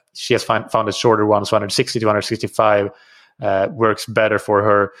she has found a shorter one, so 160 to 165 works better for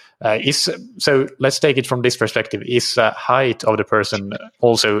her. So let's take it from this perspective. Is height of the person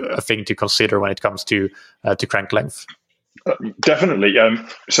also a thing to consider when it comes to crank length? Definitely.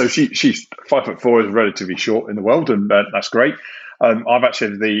 So she's 5'4", is relatively short in the world, and that's great. I've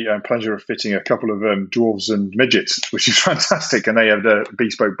actually had the pleasure of fitting a couple of dwarves and midgets, which is fantastic, and they have the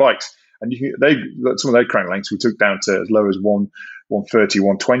bespoke bikes. And some of their crank lengths we took down to as low as 130,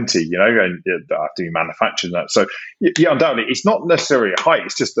 120, and after you manufacture that. So, yeah, undoubtedly, it's not necessarily a height.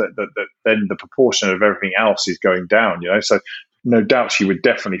 It's just that then the proportion of everything else is going down, So, no doubt she would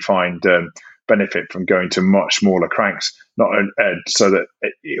definitely find benefit from going to much smaller cranks, so that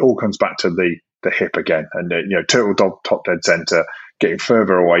it all comes back to the hip again. And, turtle dog, top dead center, getting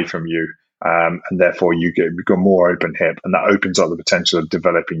further away from you. And therefore you've got more open hip, and that opens up the potential of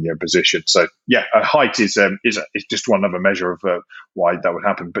developing your position. So yeah, height is just one other measure of why that would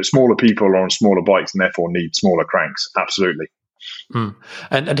happen. But smaller people are on smaller bikes and therefore need smaller cranks. Absolutely.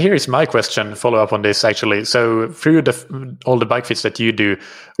 And here is my question, follow up on this actually. So through all the bike fits that you do,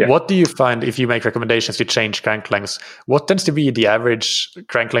 what do you find if you make recommendations to change crank lengths? What tends to be the average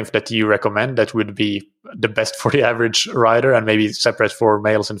crank length that you recommend that would be the best for the average rider, and maybe separate for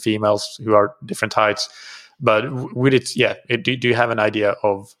males and females who are different heights? But would it? Yeah, do you have an idea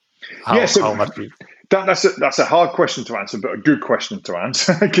of how much? That's a hard question to answer, but a good question to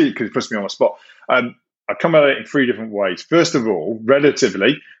answer because it puts me on the spot. I come at it in 3 different ways. First of all,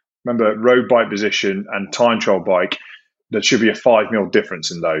 relatively, remember road bike position and time trial bike, there should be a 5 mil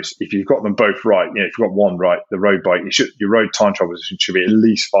difference in those. If you've got them both right, if you've got one right, the road bike, your road time trial position should be at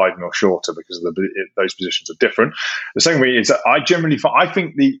least 5 mil shorter, because those positions are different. The second way is that I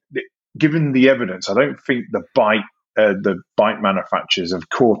think given the evidence, I don't think the bike manufacturers have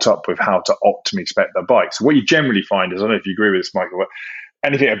caught up with how to optimally spec their bikes. So what you generally find is, I don't know if you agree with this, Michael, but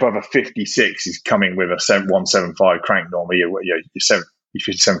anything above a 56 is coming with a 175 crank normally. You're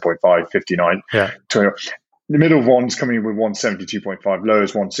 7.5, 59. Yeah. 20. The middle one's coming in with 172.5, low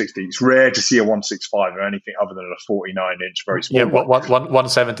is 160. It's rare to see a 165 or anything other than a 49-inch, very small. Yeah,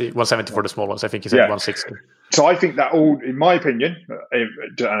 170 for the small ones. I think you said 160. So I think that all, in my opinion,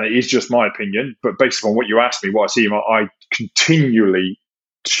 and it is just my opinion, but based on what you asked me, what I see, I continually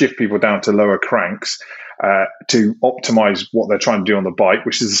shift people down to lower cranks to optimize what they're trying to do on the bike,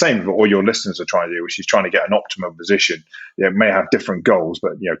 which is the same as what all your listeners are trying to do, which is trying to get an optimum position. It may have different goals,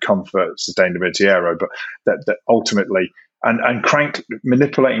 but comfort, sustainability, aero, but that ultimately, and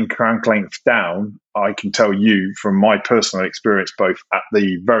manipulating crank length down, I can tell you from my personal experience, both at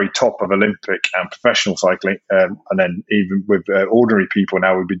the very top of Olympic and professional cycling, and then even with ordinary people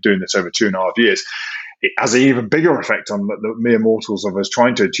now, we've been doing this over 2.5 years. It has an even bigger effect on the mere mortals of us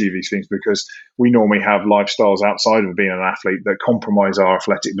trying to achieve these things, because we normally have lifestyles outside of being an athlete that compromise our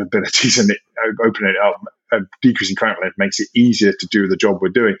athletic abilities, and opening it up, decreasing crank length makes it easier to do the job we're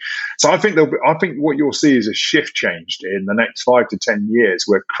doing. So I think what you'll see is a shift changed in the next 5 to 10 years,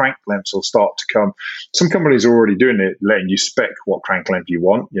 where crank lengths will start to come. Some companies are already doing it, letting you spec what crank length you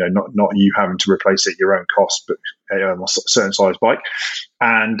want, not you having to replace it at your own cost, but a certain size bike.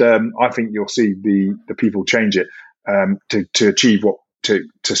 And I think you'll see the people change it to achieve to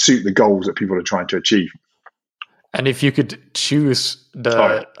suit the goals that people are trying to achieve. And if you could choose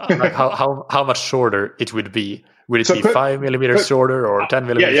how much shorter it would be, Would it be 5 millimeters shorter or 10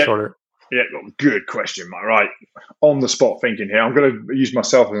 millimeters shorter? Yeah, good question, Mike. Right. On the spot thinking here. I'm going to use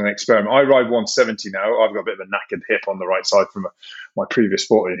myself as an experiment. I ride 170 now. I've got a bit of a knackered hip on the right side from my previous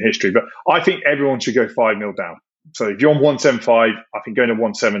sporting history. But I think everyone should go 5 mil down. So if you're on 175, I think going to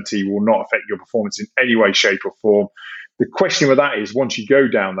 170 will not affect your performance in any way, shape, or form. The question with that is, once you go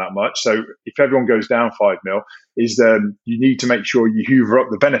down that much, so if everyone goes down 5 mil, is you need to make sure you hoover up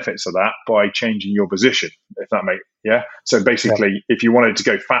the benefits of that by changing your position, if that makes, yeah? So basically, if you wanted to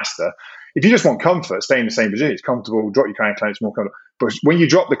go faster, if you just want comfort, stay in the same position. It's comfortable, drop your crank length, it's more comfortable. But when you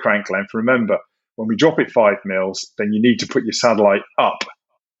drop the crank length, remember, when we drop it 5 mils, then you need to put your saddle height up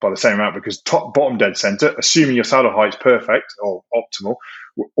by the same amount, because bottom dead center, assuming your saddle height's perfect or optimal,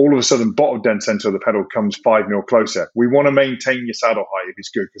 all of a sudden bottom dead center of the pedal comes 5 mil closer. We want to maintain your saddle height if it's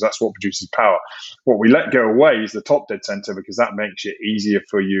good, because that's what produces power. What we let go away is the top dead center, because that makes it easier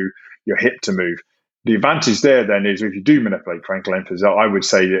for your hip to move. The advantage there then is, if you do manipulate crank length, I would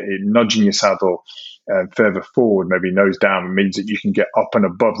say that nudging your saddle further forward, maybe nose down, means that you can get up and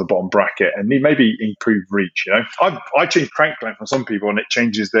above the bottom bracket and maybe improve reach. You know, I change crank length for some people, and it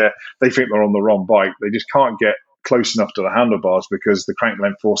changes they think they're on the wrong bike. They just can't get close enough to the handlebars because the crank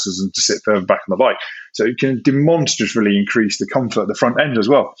length forces them to sit further back on the bike. So it can demonstratively increase the comfort of the front end as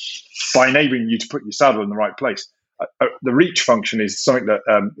well by enabling you to put your saddle in the right place. The reach function is something that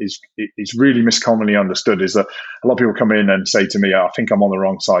is really miscommonly understood. Is that a lot of people come in and say to me, I think I'm on the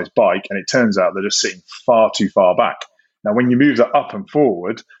wrong size bike, and it turns out they're just sitting far too far back. Now, when you move that up and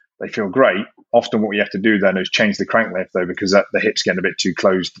forward, they feel great. Often what you have to do then is change the crank length, though, because the hip's getting a bit too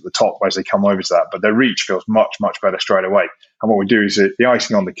closed at the top as they come over to that. But their reach feels much, much better straight away. And what we do is the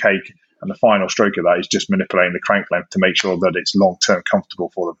icing on the cake and the final stroke of that is just manipulating the crank length to make sure that it's long-term comfortable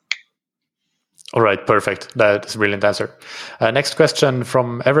for them. All right, perfect. That's a brilliant answer. Next question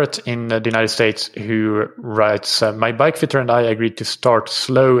from Everett in the United States, who writes, my bike fitter and I agreed to start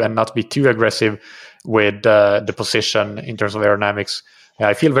slow and not be too aggressive with the position in terms of aerodynamics.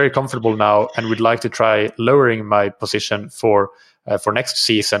 I feel very comfortable now and would like to try lowering my position for next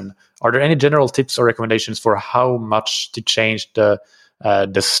season. Are there any general tips or recommendations for how much to change the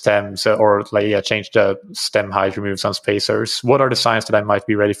stems or change the stem height, remove some spacers? What are the signs that I might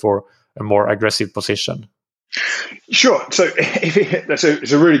be ready for a more aggressive position? Sure. So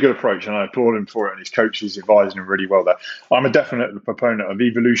it's a really good approach, and I applaud him for it, and his coach is advising him really well there. I'm a definite proponent of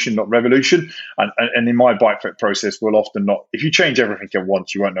evolution, not revolution. And in my bike fit process, we'll often not, if you change everything at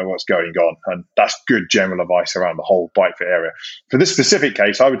once, you won't know what's going on. And that's good general advice around the whole bike fit area. For this specific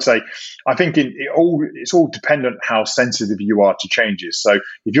case, I would say, I think it's all dependent how sensitive you are to changes. So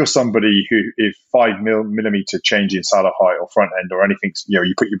if you're somebody who, if 5 millimeter change in saddle height or front end or anything,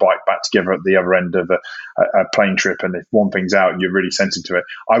 you put your bike back together at the other end of a plane trip, and if one thing's out and you're really sensitive to it,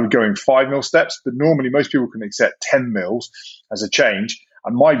 I would go in 5 mil steps. But normally most people can accept 10 mils as a change.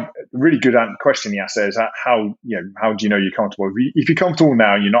 And my really good question he asked there is how do you know you're comfortable? If you're comfortable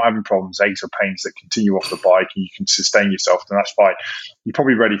now, you're not having problems, aches or pains that continue off the bike, and you can sustain yourself, then that's fine. You're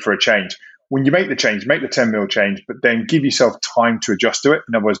probably ready for a change. When you make the change, make the 10 mil change, but then give yourself time to adjust to it.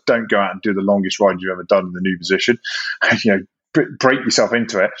 In other words, don't go out and do the longest ride you've ever done in the new position. Break yourself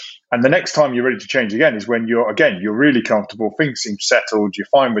into it. And the next time you're ready to change again is when you're really comfortable, things seem settled, you're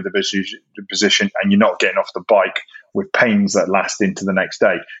fine with the position, and you're not getting off the bike with pains that last into the next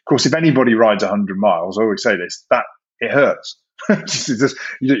day. Of course, if anybody rides 100 miles, I always say this, that it hurts.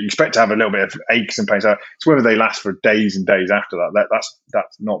 You expect to have a little bit of aches and pains. It's whether they last for days and days after that.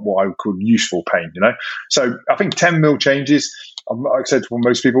 That's not what I would call useful pain, So I think 10 mil changes, like I said, for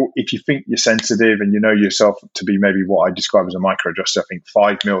most people, if you think you're sensitive and you know yourself to be maybe what I describe as a micro adjuster, I think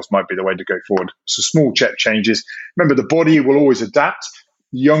 5 mils might be the way to go forward. So small check changes. Remember, the body will always adapt.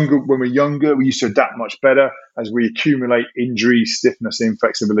 When we're younger, we used to adapt much better. As we accumulate injury, stiffness,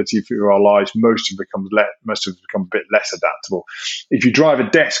 inflexibility through our lives, most have become a bit less adaptable. If you drive a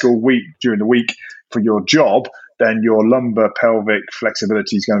desk all week during the week for your job, then your lumbar pelvic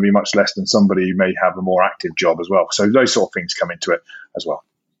flexibility is going to be much less than somebody who may have a more active job as well. So those sort of things come into it as well.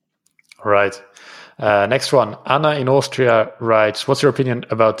 All right. Next one. Anna in Austria writes, what's your opinion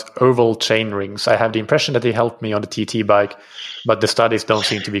about oval chain rings? I have the impression that they help me on the TT bike, but the studies don't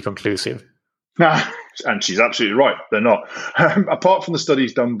seem to be conclusive. And she's absolutely right. They're not. Apart from the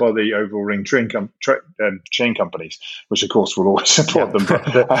studies done by the oval ring chain companies, which of course will always support them.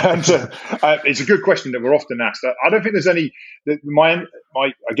 It's a good question that we're often asked. I don't think there's any. My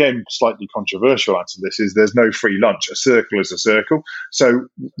again slightly controversial answer to this is there's no free lunch. A circle is a circle. So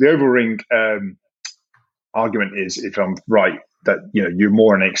the oval ring argument is, if I'm right, that you're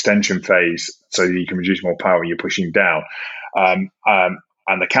more in an extension phase, so you can produce more power when you're pushing down.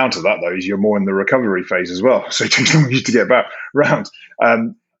 And the counter to that, though, is you're more in the recovery phase as well. So it takes longer to get back around.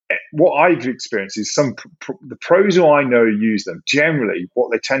 What I've experienced is the pros who I know use them. Generally,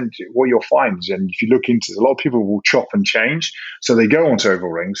 what you'll find is, and if you look into it, a lot of people will chop and change. So they go onto oval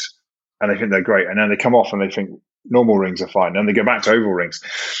rings and they think they're great. And then they come off and they think normal rings are fine. And they go back to oval rings.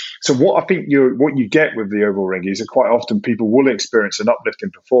 So what I think what you get with the oval ring is that quite often people will experience an uplift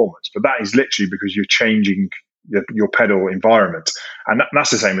in performance, but that is literally because you're changing your pedal environment. And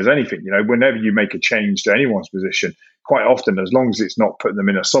that's the same as anything. Whenever you make a change to anyone's position, quite often, as long as it's not putting them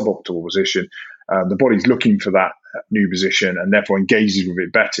in a suboptimal position, the body's looking for that new position and therefore engages with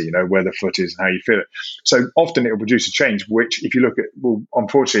it better, where the foot is and how you feel it. So often it will produce a change, which if you look at,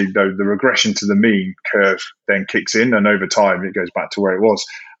 unfortunately, though, the regression to the mean curve then kicks in, and over time it goes back to where it was.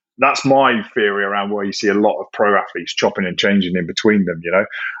 That's my theory around where you see a lot of pro athletes chopping and changing in between them.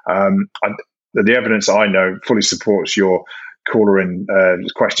 The evidence I know fully supports your caller in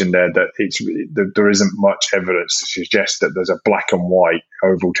question there, that there isn't much evidence to suggest that there's a black and white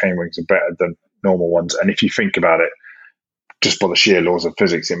oval chain rings are better than normal ones. And if you think about it, just by the sheer laws of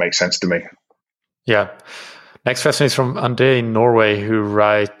physics, it makes sense to me. Yeah. Next question is from Ande in Norway, who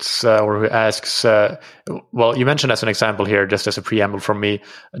writes or who asks, well, you mentioned as an example here, just as a preamble from me,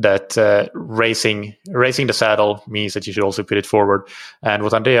 that raising the saddle means that you should also put it forward. And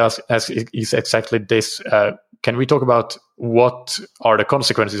what Ande asks is exactly this. Can we talk about what are the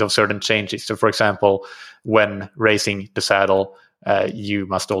consequences of certain changes? So, for example, when raising the saddle, you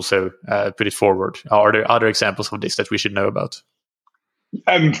must also put it forward. Are there other examples of this that we should know about?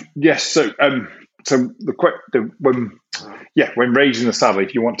 Yes. So when raising the saddle,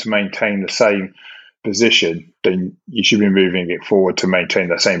 if you want to maintain the same position, then you should be moving it forward to maintain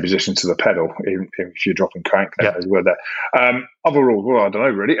the same position to the pedal. If you're dropping crank, as well there. Overall, well, I don't know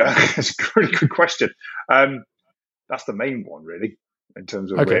really. It's a really good question. That's the main one, really, in terms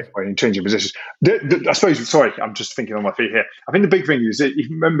of when you change your positions. I suppose. Sorry, I'm just thinking on my feet here. I think the big thing is that you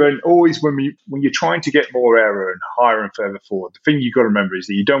remember always when you're trying to get more aero and higher and further forward, the thing you've got to remember is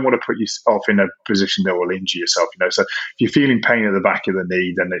that you don't want to put yourself in a position that will injure yourself. So if you're feeling pain at the back of the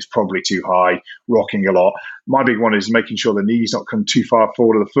knee, then it's probably too high, rocking a lot. My big one is making sure the knee's not come too far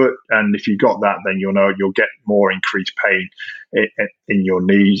forward of the foot, and if you got that, then you'll know you'll get more increased pain in your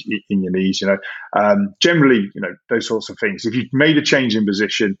knees. Generally, those sorts of things. If you've made a change in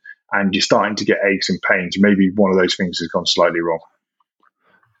position and you're starting to get aches and pains, maybe one of those things has gone slightly wrong.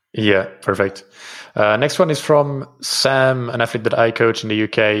 Yeah, perfect. Next one is from Sam, an athlete that I coach in the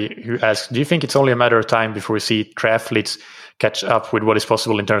UK, who asks, do you think it's only a matter of time before we see triathletes catch up with what is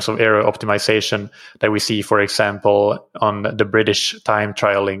possible in terms of aero optimization that we see, for example, on the British time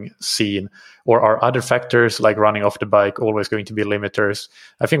trialing scene? Or are other factors like running off the bike always going to be limiters?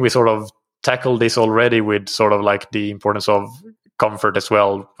 I think we sort of tackled this already with sort of like the importance of comfort as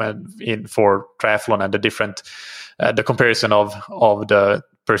well for triathlon and the different, the comparison of the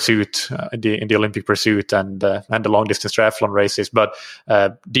pursuit, in the Olympic pursuit and the long distance triathlon races. But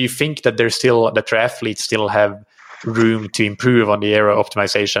do you think that the triathletes still have room to improve on the aero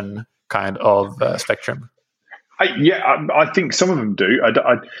optimization kind of spectrum? I think some of them do.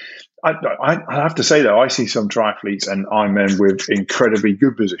 I have to say though, I see some triathletes and Ironmen with incredibly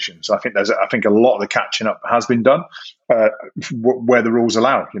good positions. I think a lot of the catching up has been done where the rules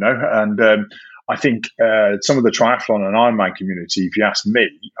allow, and I think some of the triathlon and Ironman community, if you ask me,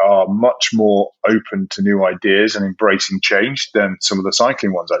 are much more open to new ideas and embracing change than some of the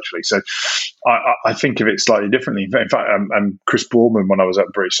cycling ones, actually. So I think of it slightly differently. In fact, Chris Boorman, when I was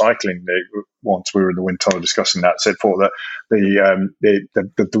at British Cycling, once we were in the wind tunnel discussing that, thought that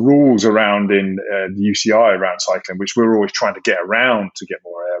the rules around in the UCI around cycling, which we're always trying to get around to get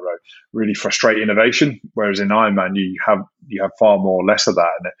more aero, really frustrate innovation. Whereas in Ironman, you have far more less of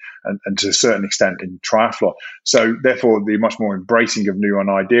that, and to a certain extent in triathlon. So therefore, they're much more embracing of new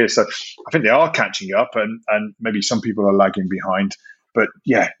ideas. So I think they are catching up, and maybe some people are lagging behind. But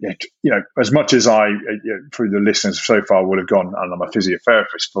as much as I, through the listeners so far, would have gone, and I'm a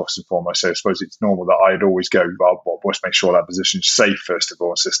physiotherapist first and foremost, so I suppose it's normal that I'd always go, well, let's make sure that position's safe first of all,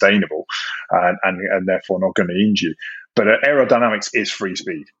 and sustainable, and therefore not going to injure you. But aerodynamics is free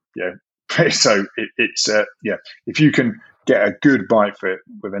speed. So it's if you can get a good bike fit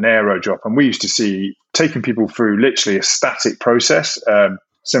with an aero drop, and we used to see taking people through literally a static process,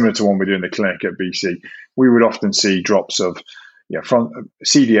 similar to one we do in the clinic at BC. We would often see drops of front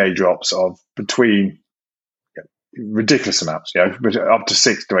CDA drops of between ridiculous amounts, up to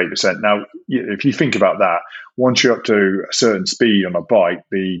 6 to 8%. Now, if you think about that, once you're up to a certain speed on a bike,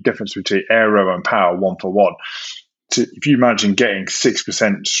 the difference between aero and power 1 for 1. if you imagine getting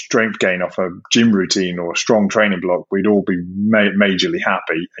 6% strength gain off a gym routine or a strong training block, we'd all be majorly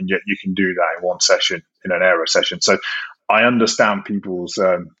happy, and yet you can do that in one session, in an aero session. So I understand people's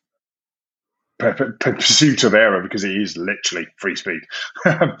pursuit of aero, because it is literally free speed.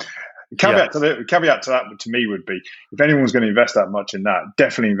 Caveat to that to me would be, if anyone's going to invest that much in that,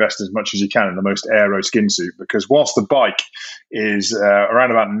 definitely invest as much as you can in the most aero skin suit, because whilst the bike is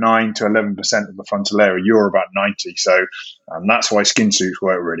around about 9 to 11% of the frontal area, you're about 90. So that's why skin suits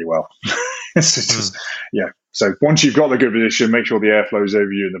work really well. It's just, So once you've got the good position, make sure the air flows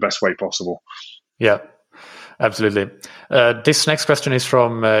over you in the best way possible. Yeah. Absolutely. This next question is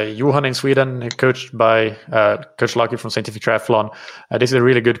from Johan in Sweden, coached by Coach Lucky from Scientific Triathlon. This is a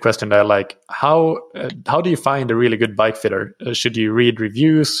really good question that I like. How do you find a really good bike fitter? Should you read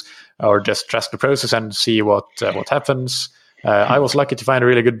reviews or just trust the process and see what happens? I was lucky to find a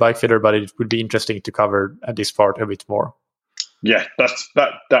really good bike fitter, but it would be interesting to cover this part a bit more. Yeah,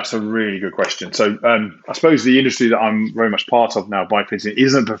 that's a really good question. So I suppose the industry that I'm very much part of now, bike fitting,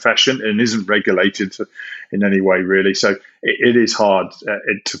 isn't a profession and isn't regulated in any way, really. So it is hard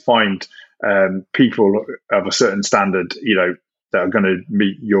to find people of a certain standard, that are going to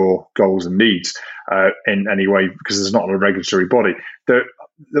meet your goals and needs in any way, because there's not a regulatory body. The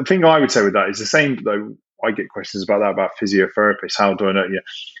thing I would say with that is the same, though. I get questions about that, about physiotherapists. How do I know?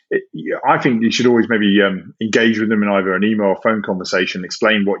 I think you should always maybe engage with them in either an email or phone conversation,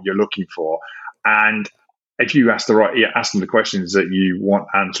 explain what you're looking for. And if you ask them the questions that you want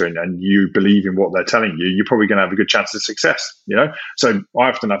answering and you believe in what they're telling you, you're probably going to have a good chance of success, So I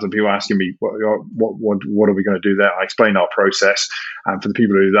often have the people asking me, what are we going to do there? I explain our process. And for the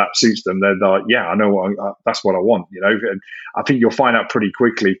people who that suits them, they're like, yeah, I know that's what I want, And I think you'll find out pretty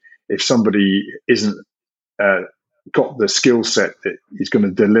quickly if somebody isn't got the skill set that is going to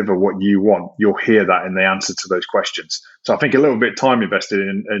deliver what you want. You'll hear that in the answer to those questions. So I think a little bit of time invested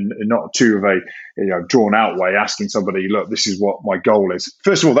in not too of a drawn out way, asking somebody, look, this is what my goal is.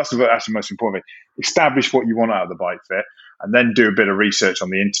 First of all, that's the most important thing. Establish what you want out of the bike fit, and then do a bit of research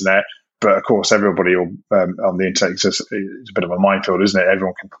on the internet. But of course, everybody on the internet is a bit of a minefield, isn't it?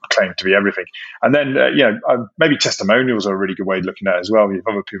 Everyone can claim to be everything. And then, maybe testimonials are a really good way of looking at it as well. If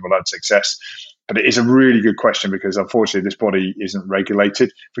other people had success. But it is a really good question, because unfortunately this body isn't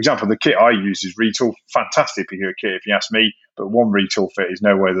regulated. For example, the kit I use is Retool, fantastic kit if you ask me, but one Retool fit is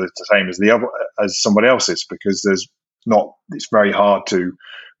nowhere the same as the other, as somebody else's, because it's very hard to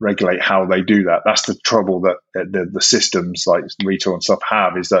regulate how they do that. That's the trouble that the systems like Retool and stuff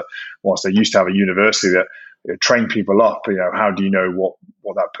have, is that whilst they used to have a university that train people up, how do you know what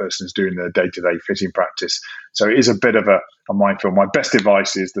that person's doing in their day-to-day fitting practice? So it is a bit of a minefield. My best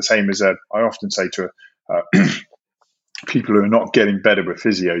advice is the same as I often say to people who are not getting better with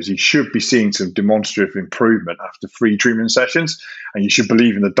physios. You should be seeing some demonstrative improvement after 3 treatment sessions, and you should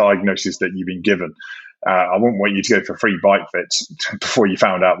believe in the diagnosis that you've been given. I wouldn't want you to go for free bike fits before you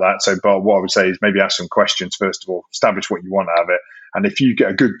found out that. So, but what I would say is maybe ask some questions first of all, establish what you want out of it. And if you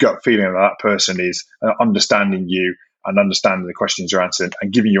get a good gut feeling that person is understanding you and understanding the questions you're answering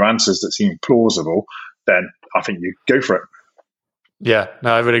and giving you answers that seem plausible, then I think you go for it. Yeah,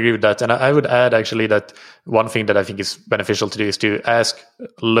 no, I would agree with that. And I would add actually that one thing that I think is beneficial to do is to ask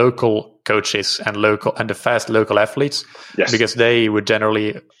local coaches and the fast local athletes, yes, because they would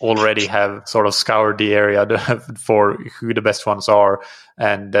generally already have sort of scoured the area for who the best ones are,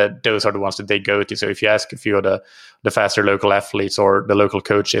 and those are the ones that they go to. So if you ask a few of the faster local athletes or the local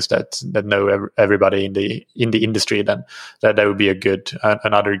coaches that know everybody in the industry, then that would be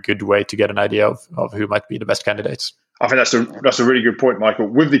another good way to get an idea of who might be the best candidates. I think that's a really good point, Michael,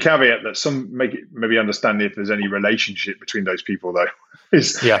 with the caveat that some maybe understand if there's any relationship between those people, though,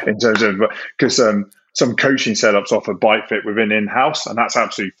 in terms of, because some coaching setups offer bike fit within in-house, and that's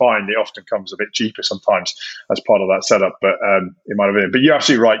absolutely fine. It often comes a bit cheaper sometimes as part of that setup, but it might have been. But you're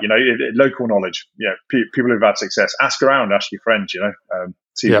absolutely right. Local knowledge. People who've had success. Ask around. Ask your friends.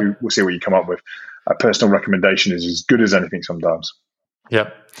 We'll see what you come up with. A personal recommendation is as good as anything sometimes.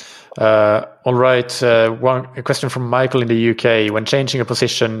 Yeah. All right. A question from Michael in the UK. When changing a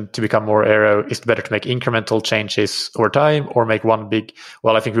position to become more aero, is it better to make incremental changes over time or make one big?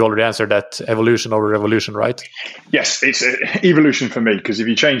 Well, I think we already answered that. Evolution over revolution, right? Yes, it's evolution for me, because if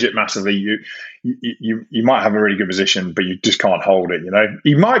you change it massively, you might have a really good position, but you just can't hold it.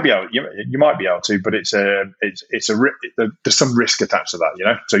 You might be able to, but there's some risk attached to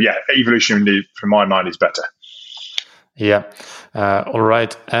that. So yeah, evolution from my mind is better. Yeah. All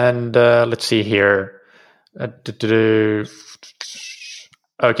right. And let's see here.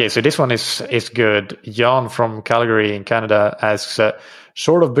 Okay, so this one is good. Jan from Calgary in Canada asks,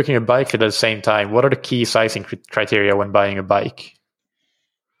 short of booking a bike fit at the same time, what are the key sizing criteria when buying a bike?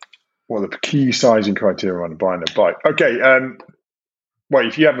 Well, the key sizing criteria when buying a bike. Okay. Well,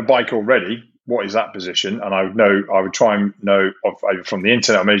 if you have a bike already, what is that position? And I would try and know from the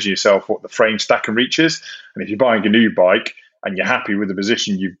internet, measure yourself what the frame stack and reach is. And if you're buying a new bike and you're happy with the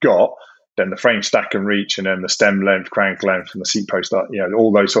position you've got, then the frame stack and reach, and then the stem length, crank length, and the seat post,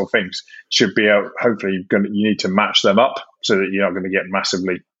 all those sort of things should be out. Hopefully, you need to match them up so that you're not going to get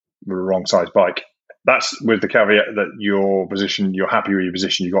massively with a wrong size bike. That's with the caveat that you're happy with your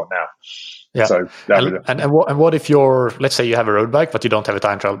position you got now. Yeah. So and what if let's say you have a road bike, but you don't have a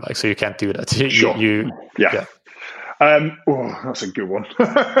time trial bike, so you can't do that. Sure. Yeah. That's a good one.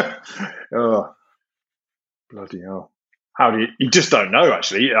 Oh, bloody hell. How do you just don't know,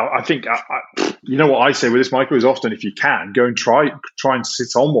 actually. I think, you know what I say with this, Michael, is often if you can, go and try and sit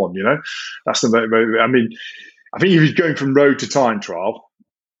on one, That's the, I mean, I think if you're going from road to time trial,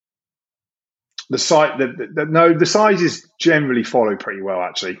 the sizes generally follow pretty well,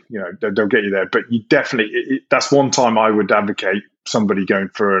 actually. They'll get you there, but you definitely, that's one time I would advocate somebody going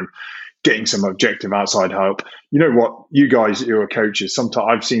through and getting some objective outside help. You know what, you guys who are coaches, sometimes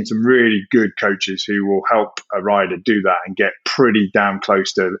I've seen some really good coaches who will help a rider do that and get pretty damn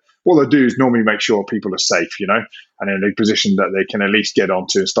close to, what they'll do is normally make sure people are safe, and in a position that they can at least get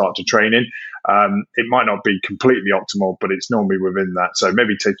onto and start to train in. It might not be completely optimal, but it's normally within that. So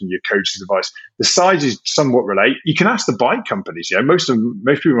maybe taking your coach's advice. The sizes somewhat relate. You can ask the bike companies. Most people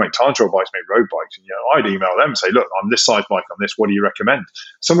make time trial bikes, make road bikes. And, I'd email them and say, look, I'm this size bike on this. What do you recommend?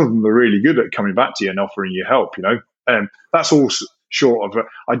 Some of them are really good at coming back to you and offering you help. That's all short of.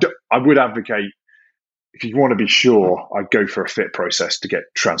 I would advocate, if you want to be sure, I'd go for a fit process to get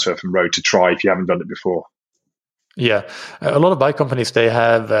transfer from road to tri if you haven't done it before. Yeah, a lot of bike companies, they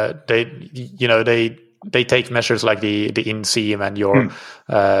have they take measures like the inseam and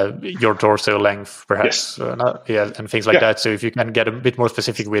your torso length, perhaps, yes. And things like that. So if you can get a bit more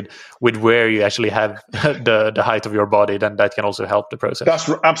specific with where you actually have the height of your body, then that can also help the process. That's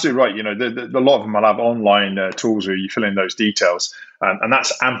absolutely right. A lot of them will have online tools where you fill in those details, and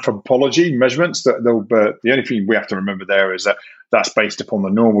that's anthropology measurements. The only thing we have to remember there is that that's based upon the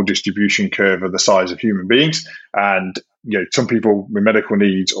normal distribution curve of the size of human beings. And, some people with medical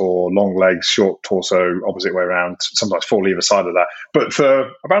needs or long legs, short torso, opposite way around, sometimes fall either side of that. But for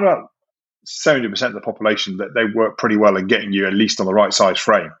about 70% of the population, that they work pretty well in getting you at least on the right size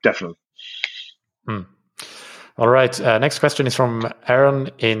frame, definitely. All right. Next question is from Aaron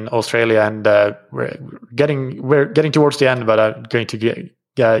in Australia, and we're getting towards the end, but I'm going to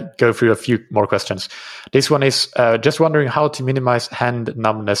go through a few more questions. This one is just wondering how to minimize hand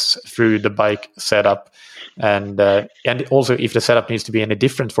numbness through the bike setup, and also if the setup needs to be any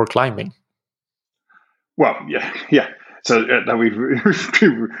different for climbing. Well, yeah. So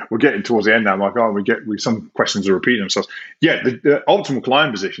we're getting towards the end now. Like, some questions are repeating themselves. Yeah, the optimal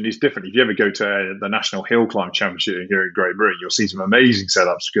climb position is different. If you ever go to the National Hill Climb Championship here in Great Britain, you'll see some amazing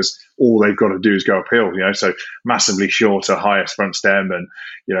setups because all they've got to do is go uphill. So massively shorter, higher front stem, and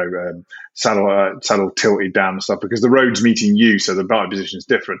saddle tilted down and stuff because the road's meeting you, so the bike position is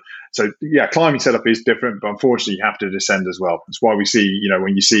different. So yeah, climbing setup is different, but unfortunately you have to descend as well. That's why we see,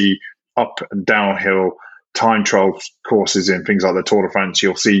 when you see up and downhill time trial courses in things like the Tour de France,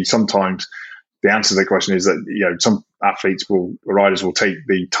 you'll see sometimes the answer to the question is that some riders will take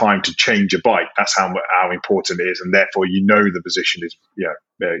the time to change a bike. That's how important it is, and therefore the position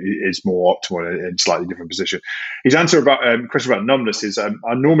is more optimal in a slightly different position. His answer about question about numbness is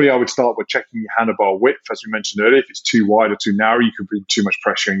normally I would start with checking your handlebar width, as we mentioned earlier. If it's too wide or too narrow, you could bring too much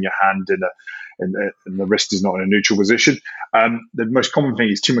pressure in your hand and the wrist is not in a neutral position. The most common thing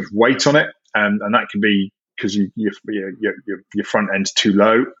is too much weight on it, and that can be because your front end's too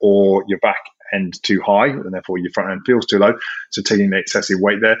low or your back end too high, and therefore your front end feels too low. So taking the excessive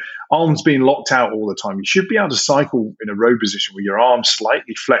weight there. Arms being locked out all the time. You should be able to cycle in a row position with your arms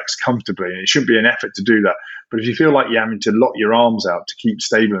slightly flexed comfortably, and it shouldn't be an effort to do that. But if you feel like you're having to lock your arms out to keep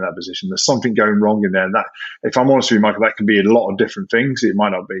stable in that position, there's something going wrong in there. And that, if I'm honest with you, Michael, that can be a lot of different things. It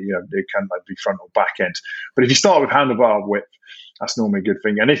might not be, it can be front or back end. But if you start with handlebar width, that's normally a good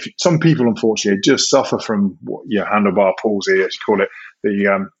thing. And if some people, unfortunately, just suffer from handlebar palsy, as you call it,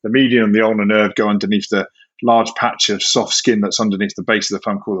 the median and the ulnar nerve go underneath the large patch of soft skin that's underneath the base of the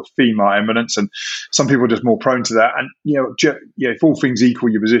thumb called the femur eminence. And some people are just more prone to that. And, if all things equal,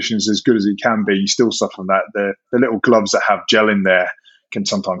 your position is as good as it can be, you still suffer from that. The little gloves that have gel in there can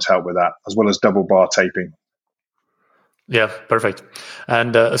sometimes help with that, as well as double bar taping. Yeah, perfect.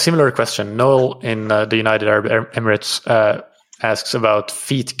 And a similar question, Noel in the United Arab Emirates asks about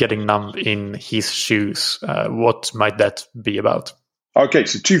feet getting numb in his shoes. What might that be about? Okay,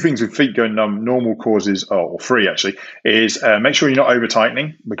 so two things with feet going numb, normal causes, or three actually, is make sure you're not over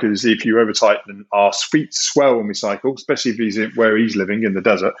tightening, because if you over tighten, our feet swell when we cycle, especially if he's where he's living in the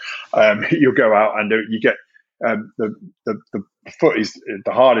desert. You'll go out and you get the foot is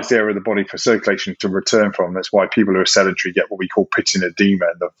the hardest area of the body for circulation to return from. That's why people who are sedentary get what we call pitching edema,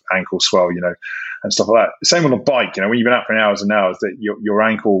 and the ankle swell, and stuff like that. The same on a bike, when you've been out for hours and hours, that your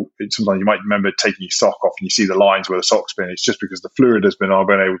ankle, sometimes you might remember taking your sock off and you see the lines where the sock's been. It's just because the fluid has been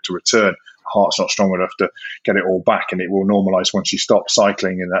able to return. The heart's not strong enough to get it all back, and it will normalize once you stop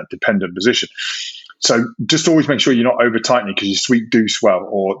cycling in that dependent position. So just always make sure you're not over tightening, because your feet do swell,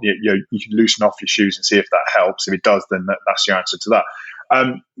 or you can loosen off your shoes and see if that helps. If it does, then that's your answer to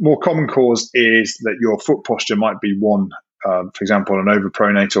that. More common cause is that your foot posture might be one, for example, an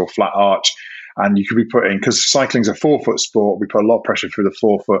overpronate or flat arch, and you could be putting, because cycling's a forefoot sport, we put a lot of pressure through the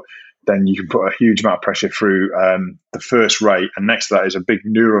forefoot. Then you can put a huge amount of pressure through the first rate, and next to that is a big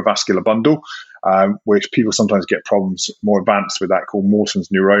neurovascular bundle, which people sometimes get problems more advanced with, that called Morton's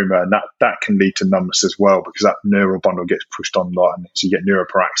neuroma, and that can lead to numbness as well, because that neural bundle gets pushed on a lot, and so you get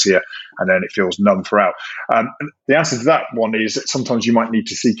neuropraxia, and then it feels numb throughout. The answer to that one is that sometimes you might need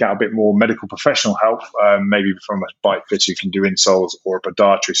to seek out a bit more medical professional help, maybe from a bike fitter who can do insoles, or a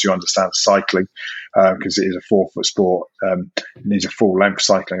podiatrist who understands cycling, because it is a forefoot sport. It needs a full length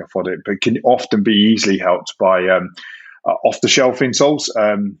cycling for it, but it can often be easily helped by off-the-shelf insoles.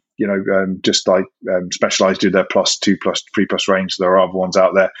 Just like Specialized do their +2, +3+ range. There are other ones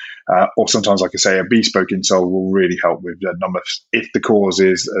out there, or sometimes, like I say, a bespoke insole will really help with numbness if the cause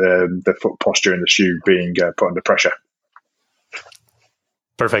is the foot posture in the shoe being put under pressure.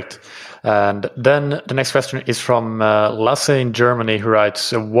 Perfect. And then the next question is from Lasse in Germany, who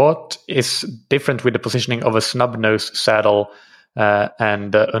writes, what is different with the positioning of a snub nose saddle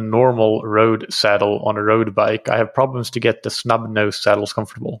and a normal road saddle on a road bike? I have problems to get the snub nose saddles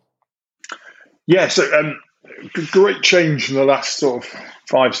comfortable. Yeah, so great change in the last sort of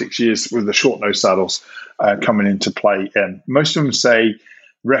 5-6 years with the short nose saddles coming into play. And most of them say,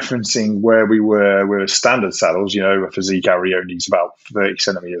 referencing where we were with standard saddles, a Physique Arione is about 30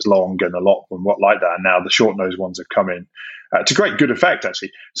 centimeters long and a lot and what like that. And now the short nose ones have come in to great good effect,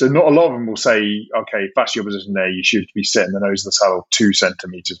 actually. So not a lot of them will say, okay, if that's your position there, you should be setting the nose of the saddle 2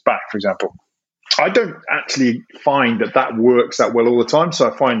 centimeters back, for example. I don't actually find that works that well all the time. So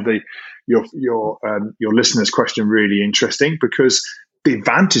I find your listener's question really interesting, because the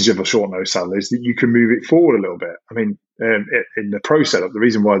advantage of a short nose saddle is that you can move it forward a little bit. I mean, in the pro setup, the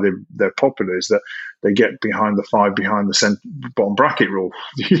reason why they're popular is that they get behind the bottom bracket rule,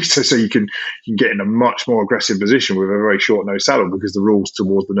 so you can get in a much more aggressive position with a very short nose saddle, because the rule's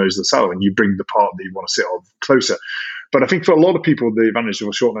towards the nose of the saddle, and you bring the part that you want to sit on closer. But I think for a lot of people, the advantage of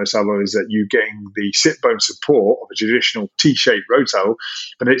a short nose saddle is that you're getting the sit bone support of a traditional T-shaped road saddle,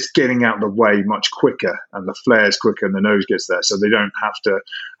 but it's getting out of the way much quicker, and the flare's quicker, and the nose gets there, so they don't have to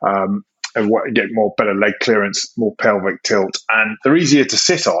get better leg clearance, more pelvic tilt, and they're easier to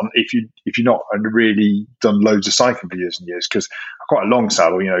sit on if you're not really done loads of cycling for years and years, because quite a long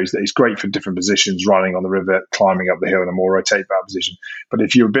saddle, it's great for different positions, riding on the river, climbing up the hill in a more rotated back position. But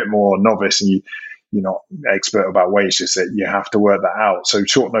if you're a bit more novice and you're not expert about weights, just that you have to work that out. So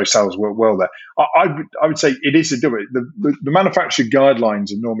short nose saddles work well there. I would say it is to do it. The manufacturer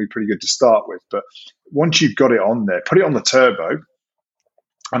guidelines are normally pretty good to start with, but once you've got it on there, put it on the turbo,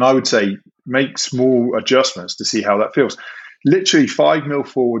 and I would say make small adjustments to see how that feels. Literally 5 mil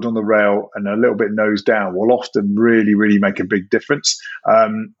forward on the rail and a little bit nose down will often really, really make a big difference.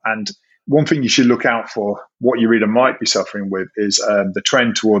 And one thing you should look out for, what your reader might be suffering with, is the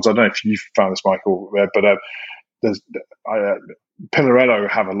trend towards, I don't know if you've found this, Michael, but Pinarello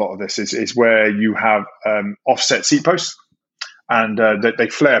have a lot of this, is where you have offset seat posts, and they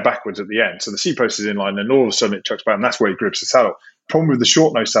flare backwards at the end. So the seat post is in line, and all of a sudden it chucks back, and that's where it grips the saddle. Problem with the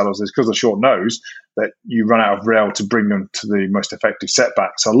short nose saddles is because of the short nose that you run out of rail to bring them to the most effective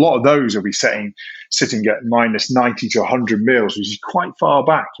setback. So a lot of those will be sitting at minus 90 to 100 mils, which is quite far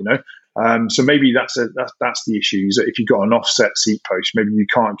back, So maybe that's the issue. Is that if you've got an offset seat post, maybe you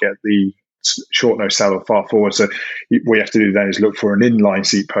can't get the short nose saddle far forward. So what you have to do then is look for an inline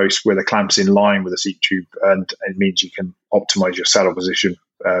seat post where the clamp's in line with the seat tube, and it means you can optimize your saddle position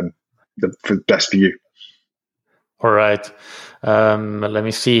for best for you. All right. Let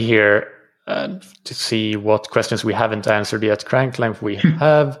me see here to see what questions we haven't answered yet. Crank length we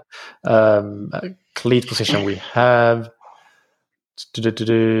have. Cleat position we have.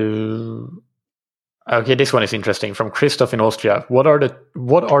 Okay, this one is interesting. From Christoph in Austria. What are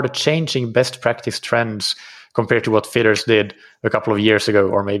the changing best practice trends compared to what fitters did a couple of years ago,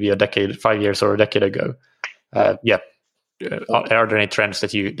 or maybe 5 years or a decade ago? are there any trends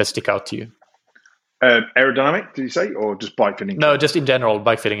that stick out to you? Aerodynamic, did you say, or just bike fitting? No, just in general,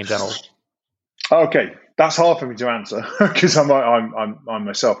 bike fitting in general. Okay, that's hard for me to answer because I'm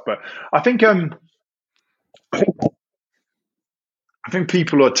myself. But I think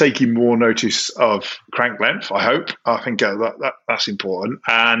people are taking more notice of crank length. I think that's important,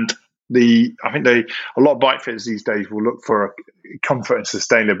 and I think a lot of bike fitters these days will look for comfort and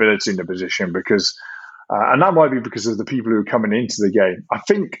sustainability in the position because, and that might be because of the people who are coming into the game. I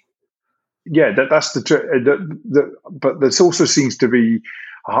think, yeah, that's but there also seems to be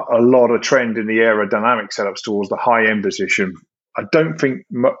a lot of trend in the aerodynamic setups towards the high end position. I don't think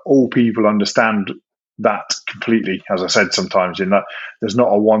all people understand that completely, as I said, sometimes in that there's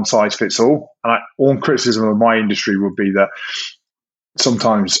not a one size fits all. And one criticism of my industry would be that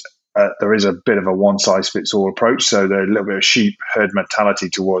sometimes there is a bit of a one size fits all approach. So there's a little bit of sheep herd mentality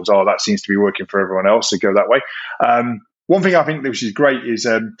towards, that seems to be working for everyone else, so go that way. One thing I think which is great is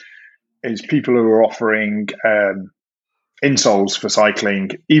people who are offering insoles for cycling,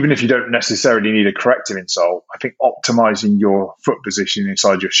 even if you don't necessarily need a corrective insole. I think optimizing your foot position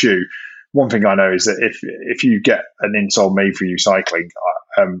inside your shoe. One thing I know is that if you get an insole made for you cycling,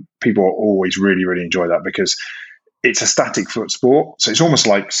 people always really, really enjoy that because it's a static foot sport. So it's almost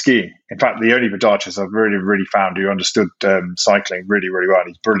like skiing. In fact, the only podiatrist I've really, really found who understood cycling really, really well, and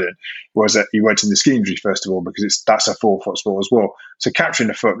he's brilliant, was that he went in the ski industry first of all because that's a forefoot sport as well. So capturing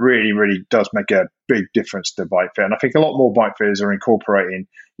the foot really, really does make a big difference to bike fit. And I think a lot more bike fitters are incorporating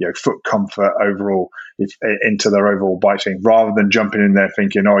foot comfort overall into their overall bike thing, rather than jumping in there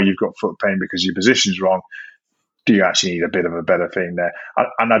thinking, you've got foot pain because your position's wrong. Do you actually need a bit of a better thing there?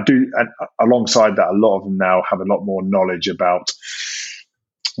 And alongside that, a lot of them now have a lot more knowledge about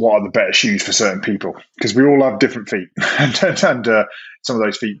what are the better shoes for certain people, because we all have different feet and some of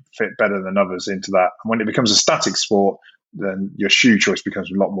those feet fit better than others into that. And when it becomes a static sport, then your shoe choice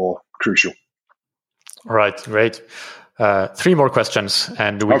becomes a lot more crucial. All right, great. 3 more questions,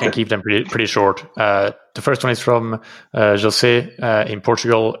 and we can keep them pretty short. The first one is from Jose in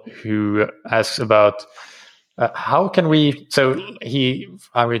Portugal, who asks about how can we...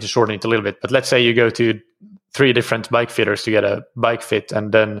 I'm going to shorten it a little bit, but let's say you go to 3 different bike fitters to get a bike fit,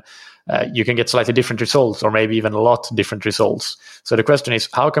 and then you can get slightly different results, or maybe even a lot different results. So the question is,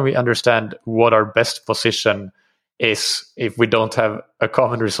 how can we understand what our best position is if we don't have a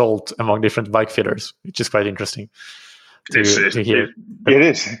common result among different bike fitters, which is quite interesting to hear. It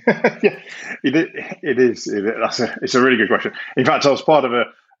is. Yeah, it is. It's a really good question. In fact, I was part of a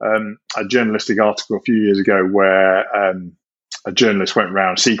journalistic article a few years ago where a journalist went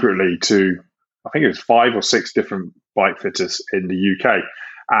around secretly to, I think it was 5 or 6 different bike fitters in the UK,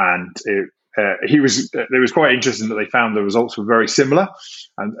 and it was quite interesting that they found the results were very similar,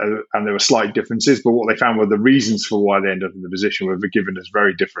 and there were slight differences. But what they found were the reasons for why they ended up in the position were given as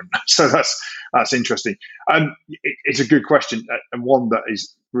very different. So that's interesting. It's a good question, and one that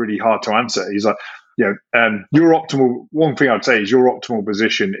is really hard to answer. Is like, your optimal. One thing I'd say is your optimal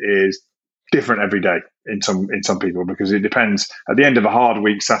position is different every day in some people, because it depends. At the end of a hard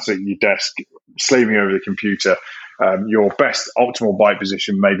week, sat at your desk, slaving over the computer, your best optimal bike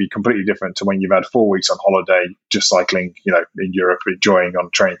position may be completely different to when you've had 4 weeks on holiday, just cycling, in Europe, enjoying on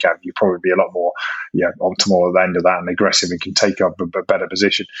training camp. You'd probably be a lot more, optimal at the end of that and aggressive and can take up a better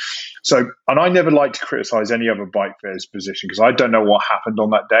position. So, and I never like to criticize any other bike fitter's position because I don't know what happened on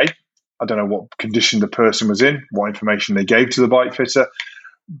that day. I don't know what condition the person was in, what information they gave to the bike fitter.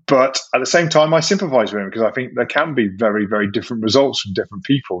 But at the same time, I sympathise with him because I think there can be very, very different results from different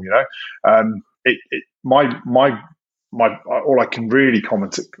people. All I can really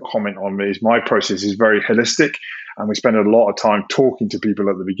comment on is my process is very holistic, and we spend a lot of time talking to people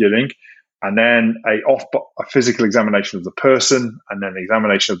at the beginning, and then a physical examination of the person, and then the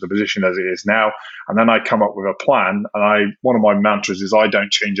examination of the position as it is now, and then I come up with a plan. And one of my mantras is I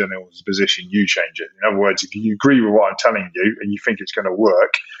don't change anyone's position, you change it. In other words, if you agree with what I'm telling you and you think it's going to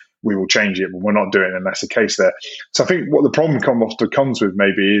work, we will change it, but we're not doing it unless the case there. So I think what the problem often comes with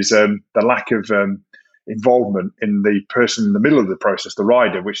maybe is the lack of involvement in the person in the middle of the process, the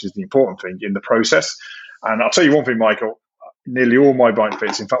rider, which is the important thing in the process. And I'll tell you one thing, Michael, nearly all my bike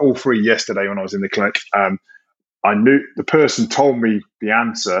fits, in fact, all 3 yesterday when I was in the clinic, I knew the person told me the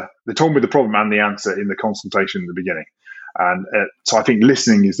answer. They told me the problem and the answer in the consultation in the beginning. And so I think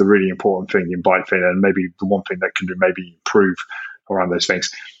listening is the really important thing in bike fitting, and maybe the one thing that can maybe improve around those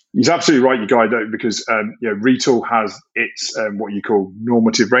things. He's absolutely right, you guy, though, because Retool has its what you call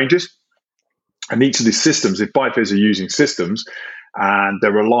normative ranges. And each of these systems, if bike fitters are using systems and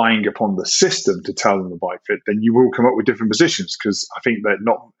they're relying upon the system to tell them the bike fit, then you will come up with different positions, because I think that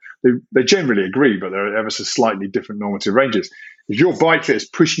they generally agree, but they're ever so slightly different normative ranges. If your bike fit is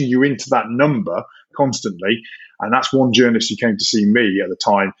pushing you into that number constantly, and that's one journalist who came to see me at the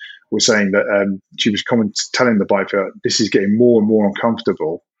time was saying that she was telling the bike fit, this is getting more and more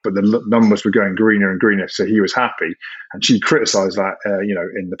uncomfortable, but the numbers were going greener and greener, so he was happy. And she criticised that,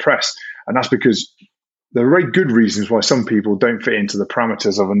 in the press. And that's because there are very good reasons why some people don't fit into the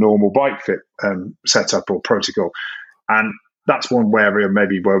parameters of a normal bike fit setup or protocol. And that's one area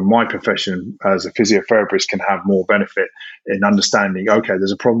maybe where my profession as a physiotherapist can have more benefit in understanding, okay,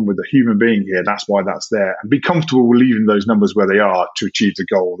 there's a problem with the human being here, that's why that's there, and be comfortable with leaving those numbers where they are to achieve the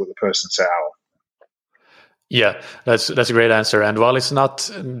goal that the person set out. Yeah, that's a great answer. And while it's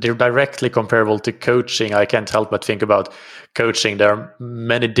not directly comparable to coaching, I can't help but think about coaching. There are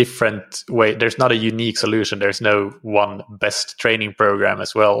many different ways. There's not a unique solution. There's no one best training program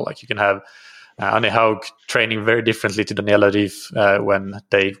as well. Like you can have Annie Haug training very differently to Daniela Ryf when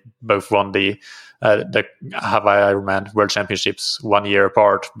they both won the Hawaii Ironman World Championships 1 year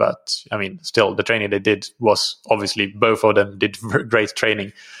apart. But I mean, still, the training they did was obviously both of them did great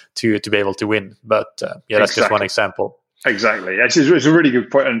training to be able to win. But that's just one example. Exactly. It's a really good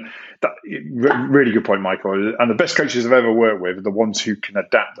point, and really good point, Michael. And the best coaches I've ever worked with are the ones who can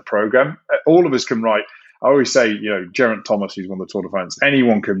adapt the program. All of us can write. I always say, Geraint Thomas, who's won the Tour de France,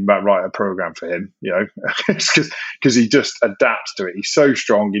 anyone can write a program for him, because he just adapts to it. He's so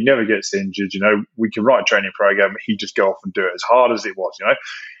strong. He never gets injured. We can write a training program. He just go off and do it as hard as it was,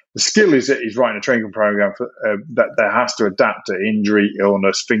 The skill is that he's writing a training program that has to adapt to injury,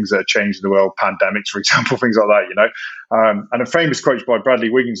 illness, things that are changing the world, pandemics, for example, things like that, And a famous quote by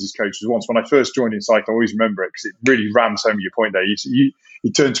Bradley Wiggins, his coach, was once, when I first joined in cycling, I always remember it because it really rams home your point there.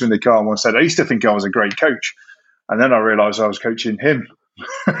 He turned to me in the car and once said, I used to think I was a great coach. And then I realized I was coaching him.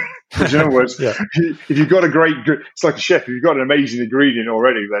 Because in other words, if you've got it's like a chef. If you've got an amazing ingredient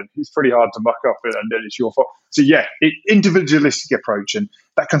already, then it's pretty hard to muck up it, and then it's your fault. So individualistic approach, and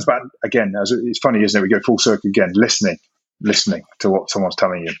that comes back again. As it's funny, isn't it? We go full circle again. Listening to what someone's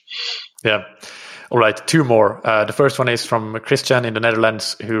telling you. Yeah. All right, two more. The first one is from Christian in the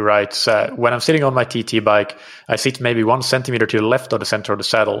Netherlands, who writes, when I'm sitting on my TT bike, I sit maybe 1 centimeter to the left of the center of the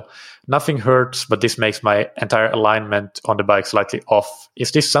saddle. Nothing hurts, but this makes my entire alignment on the bike slightly off.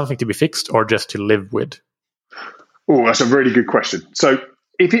 Is this something to be fixed or just to live with? Oh, that's a really good question. So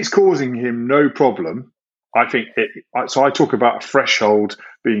if it's causing him no problem, I think so I talk about a threshold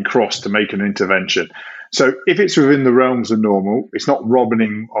being crossed to make an intervention. So if it's within the realms of normal, it's not robbing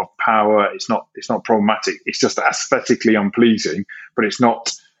him of power, it's not problematic, it's just aesthetically unpleasing, but it's not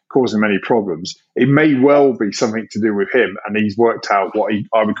causing many problems. It may well be something to do with him, and he's worked out what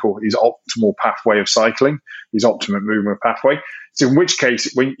I would call his optimal pathway of cycling, his optimum movement pathway. So in which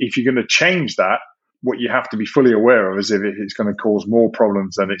case, if you're going to change that, what you have to be fully aware of is if it's going to cause more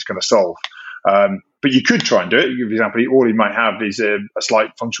problems than it's going to solve. But you could try and do it. For example, all he might have is a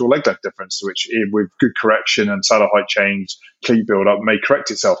slight functional leg length difference, which with good correction and saddle height change, cleat build up may correct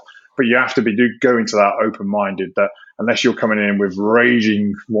itself. But you have to go into that open-minded, that unless you're coming in with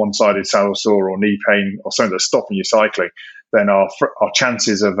raging one-sided saddle sore or knee pain or something that's stopping you cycling, then our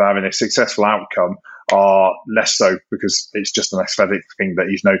chances of having a successful outcome are less so, because it's just an aesthetic thing that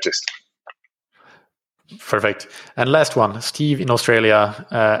he's noticed. Perfect. And last one, Steve in Australia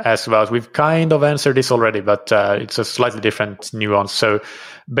asked about, we've kind of answered this already, but it's a slightly different nuance. So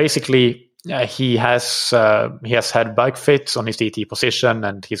basically, he has had bike fits on his TT position,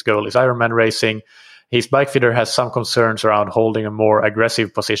 and his goal is Ironman racing. His bike fitter has some concerns around holding a more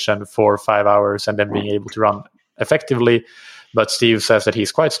aggressive position for 5 hours and then being able to run effectively. But Steve says that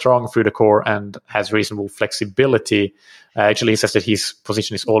he's quite strong through the core and has reasonable flexibility. Actually, he says that his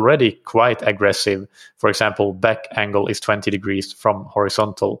position is already quite aggressive. For example, back angle is 20 degrees from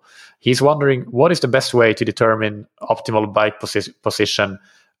horizontal. He's wondering, what is the best way to determine optimal bike position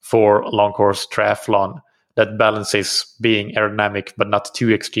for long course triathlon that balances being aerodynamic but not too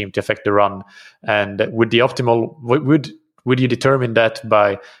extreme to affect the run? And would you determine that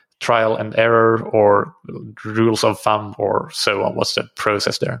by trial and error or rules of thumb or so on? What's the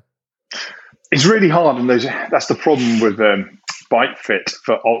process there? It's really hard, and that's the problem with bike fit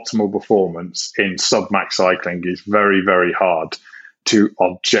for optimal performance in sub-max cycling. Is very, very hard to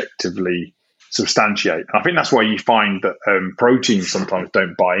objectively substantiate. And I think that's why you find that proteins sometimes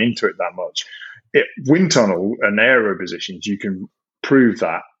don't buy into it that much. Wind tunnel and aero positions, you can prove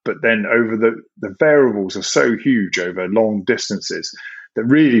that, but then over the variables are so huge over long distances that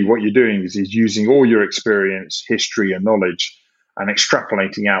really what you're doing is using all your experience, history, and knowledge and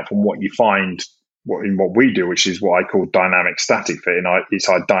extrapolating out from what you find what we do, which is what I call dynamic static fit. It's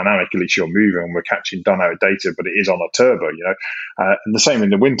like dynamic, at least you're moving, and we're catching dynamic data, but it is on a turbo, and the same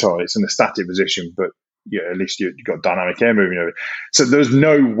in the wind tunnel. It's in a static position, but at least you've got dynamic air moving over it. So there's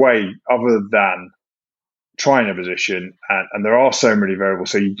no way other than trying a position, and there are so many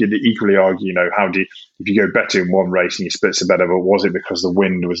variables. So you could equally argue, if you go better in one race and your splits are better, but was it because the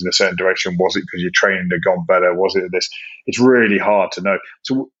wind was in a certain direction? Was it because your training had gone better? Was it this? It's really hard to know.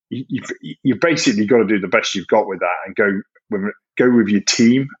 So you basically got to do the best you've got with that, and go with your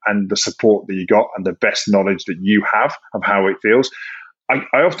team and the support that you got and the best knowledge that you have of how it feels.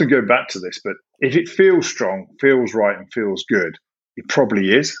 I often go back to this, but if it feels strong, feels right, and feels good, it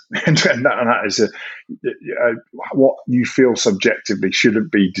probably is, and that is what you feel subjectively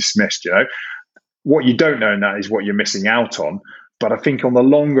shouldn't be dismissed. What you don't know in that is what you're missing out on. But I think on the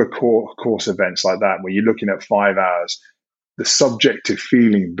longer course events like that, where you're looking at 5 hours, the subjective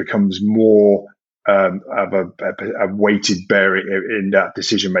feeling becomes more of a weighted bearing in that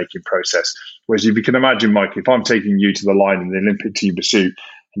decision-making process. Whereas if you can imagine, Mike, if I'm taking you to the line in the Olympic team pursuit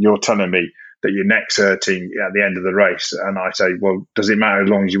and you're telling me that your neck's hurting at the end of the race, and I say, well, does it matter as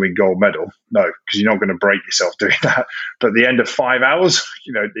long as you win gold medal? No, because you're not going to break yourself doing that. But at the end of 5 hours,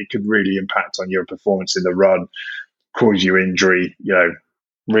 it could really impact on your performance in the run, cause you injury,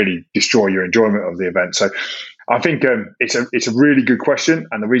 really destroy your enjoyment of the event. So I think it's a really good question,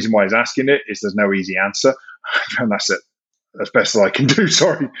 and the reason why he's asking it is there's no easy answer, and that's it. As best as I can do.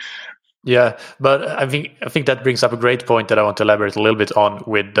 Sorry. Yeah, but I think that brings up a great point that I want to elaborate a little bit on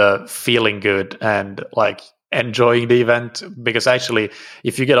with the feeling good and like enjoying the event. Because actually,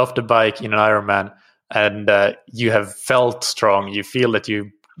 if you get off the bike in an Ironman and you have felt strong, you feel that you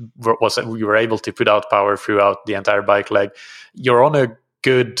were able to put out power throughout the entire bike leg, you're on a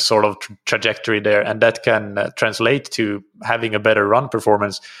good sort of trajectory there, and that can translate to having a better run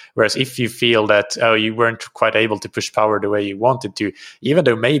performance. Whereas if you feel that you weren't quite able to push power the way you wanted to, even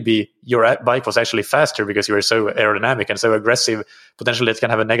though maybe your bike was actually faster because you were so aerodynamic and so aggressive, potentially it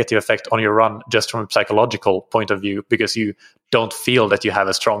can have a negative effect on your run just from a psychological point of view, because you don't feel that you have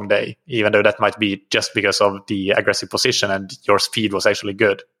a strong day, even though that might be just because of the aggressive position and your speed was actually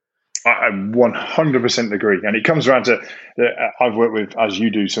good. I 100% agree, and it comes around to I've worked with, as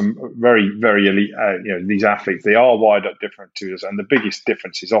you do, some very, very elite. These athletes, they are wired up different to us, and the biggest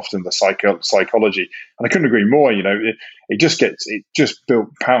difference is often the psychology. And I couldn't agree more. It just built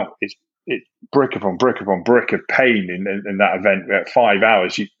pound. It's brick upon brick upon brick of pain in that event at 5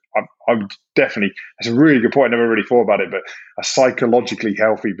 hours. I'm definitely. It's a really good point. I never really thought about it, but a psychologically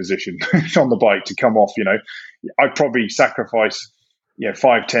healthy position on the bike to come off. I'd probably sacrifice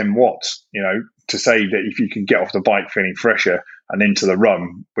 5-10 watts, to say that if you can get off the bike feeling fresher and into the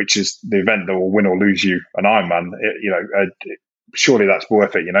run, which is the event that will win or lose you an Ironman, surely that's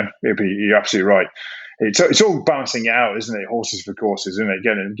worth it. You're absolutely right. It's all balancing it out, isn't it? Horses for courses, isn't it?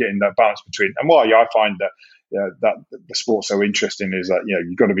 Getting that balance between. And why I find that the sport's so interesting is that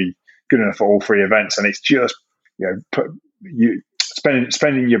you've got to be good enough for all three events, and it's just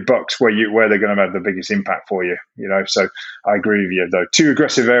spending your bucks where they're going to have the biggest impact for you. So I agree with you though. Too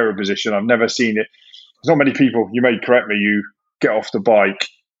aggressive aero position, I've never seen it. There's not many people, you may correct me, you get off the bike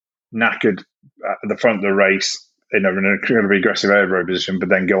knackered at the front of the race in an incredibly aggressive aero position, but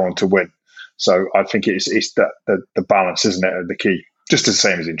then go on to win. So I think it's the balance, isn't it, the key, just the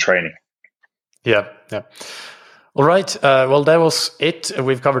same as in training. Yeah. All right. Well, that was it.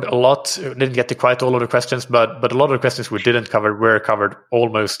 We've covered a lot. We didn't get to quite all of the questions, but a lot of the questions we didn't cover were covered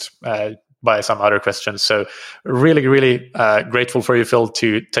almost by some other questions. So really, really grateful for you, Phil,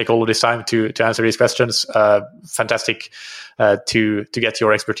 to take all of this time to answer these questions. Fantastic to get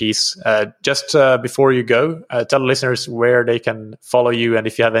your expertise. Just before you go, tell the listeners where they can follow you, and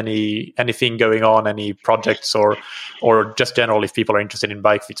if you have anything going on, any projects or just general, if people are interested in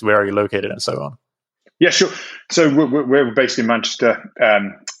bike fits, where are you located and so on. Yeah, sure. So we're based in Manchester,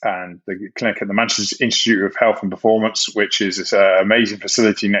 and the clinic at the Manchester Institute of Health and Performance, which is this amazing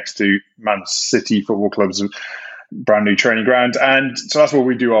facility next to Man City Football Club's brand new training ground. And so that's where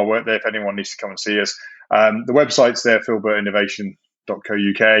we do our work there, if anyone needs to come and see us. The website's there,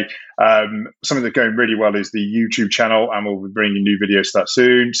 philbertinnovation.co.uk. Something that's going really well is the YouTube channel, and we'll be bringing new videos to that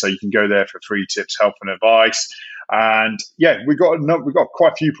soon. So you can go there for free tips, help and advice. And yeah, we've got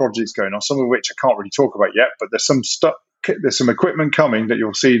quite a few projects going on, some of which I can't really talk about yet, but there's some stuff, there's some equipment coming that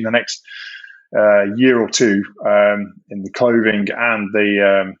you'll see in the next year or two in the clothing and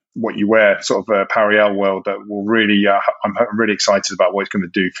the what you wear sort of apparel world that will really, I'm really excited about what it's going to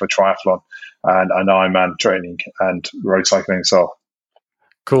do for triathlon and Ironman training and road cycling as well.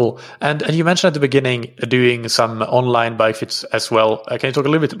 Cool. And you mentioned at the beginning doing some online bike fits as well. Can you talk a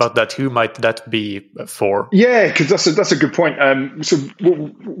little bit about that? Who might that be for? Yeah, because that's a good point. So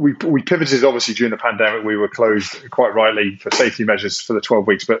we pivoted obviously during the pandemic. We were closed quite rightly for safety measures for the 12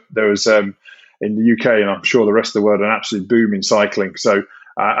 weeks, but there was in the UK and I'm sure the rest of the world an absolute boom in cycling. So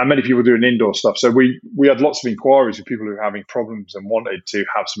and many people doing indoor stuff. So we had lots of inquiries of people who were having problems and wanted to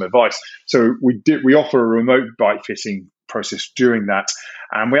have some advice. So we offer a remote bike fitting process during that,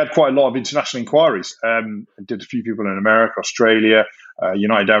 and we had quite a lot of international inquiries. Did a few people in America, Australia,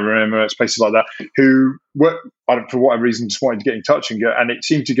 United Arab Emirates, places like that, who were, for whatever reason, just wanted to get in touch and it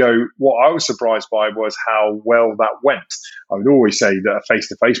seemed to go. What I was surprised by was how well that went. I would always say that a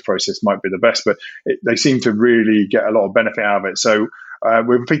face-to-face process might be the best, but they seem to really get a lot of benefit out of it. So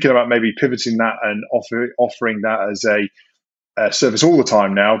we're thinking about maybe pivoting that and offering that as a service all the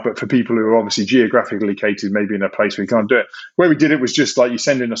time now, but for people who are obviously geographically located, maybe in a place where you can't do it. Where we did it was just like you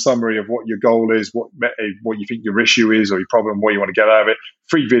send in a summary of what your goal is, what you think your issue is or your problem, what you want to get out of it.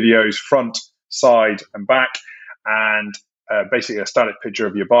 3 videos, front, side, and back, and basically a static picture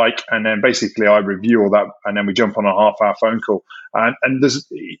of your bike. And then basically I review all that, and then we jump on a half-hour phone call. And there's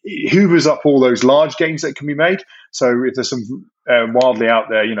hoovers up all those large gains that can be made. So if there's some wildly out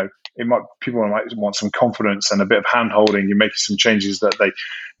there, people might want some confidence and a bit of hand holding. You're making some changes that they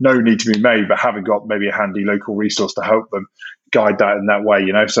know need to be made, but haven't got maybe a handy local resource to help them guide that in that way.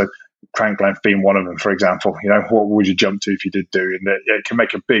 So crank length being one of them, for example. What would you jump to if you did do? And it can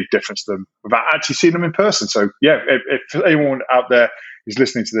make a big difference to them without actually seeing them in person. So yeah, if anyone out there is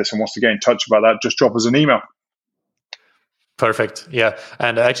listening to this and wants to get in touch about that, just drop us an email. Perfect. Yeah.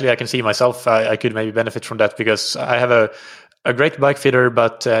 And actually I can see myself, I could maybe benefit from that because I have a great bike fitter,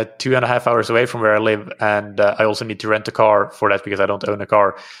 but 2.5 hours away from where I live. And I also need to rent a car for that because I don't own a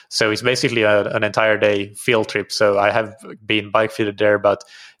car. So it's basically an entire day field trip. So I have been bike fitted there, but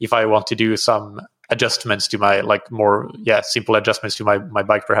if I want to do some adjustments to my simple adjustments to my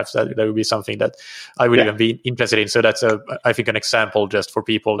bike, perhaps that would be something that I would even be interested in. So that's I think an example just for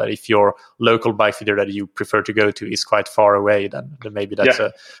people that if your local bike fitter that you prefer to go to is quite far away, then maybe that's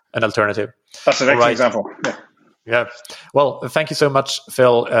an alternative. That's an excellent example. Yeah. Well, thank you so much,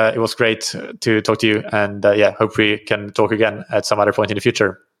 Phil. It was great to talk to you, and hope we can talk again at some other point in the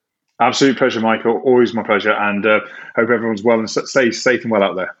future. Absolute pleasure, Michael. Always my pleasure, and hope everyone's well and stays safe and well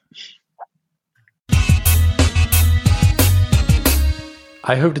out there.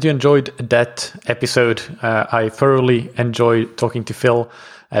 I hope that you enjoyed that episode. I thoroughly enjoyed talking to Phil,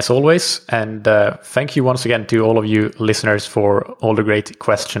 as always. And thank you once again to all of you listeners for all the great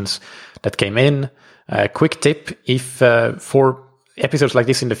questions that came in. Quick tip, if for episodes like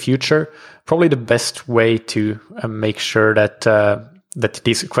this in the future, probably the best way to make sure that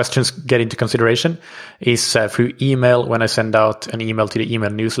these questions get into consideration is through email when I send out an email to the email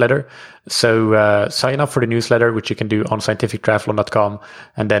newsletter. So sign up for the newsletter, which you can do on scientifictriathlon.com.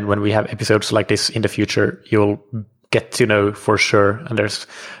 And then when we have episodes like this in the future, you'll get to know for sure. And there's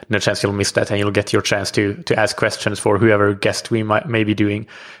no chance you'll miss that. And you'll get your chance to ask questions for whoever guest we may be doing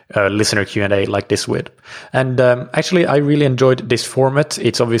listener Q&A like this with. And actually, I really enjoyed this format.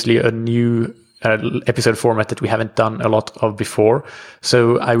 It's obviously a new episode format that we haven't done a lot of before.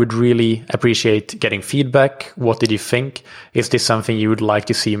 So I would really appreciate getting feedback. What did you think? Is this something you would like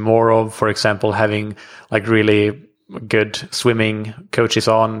to see more of? For example, having like really good swimming coaches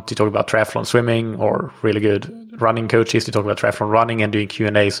on to talk about triathlon swimming, or really good running coaches to talk about triathlon running and doing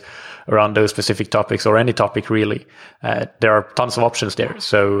Q&As around those specific topics, or any topic really. There are tons of options there.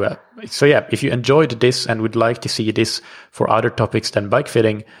 So yeah, if you enjoyed this and would like to see this for other topics than bike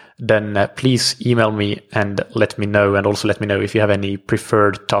fitting, then please email me and let me know. And also let me know if you have any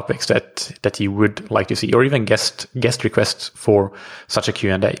preferred topics that you would like to see, or even guest requests for such a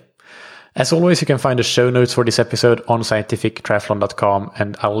Q&A. As always, you can find the show notes for this episode on scientifictriathlon.com,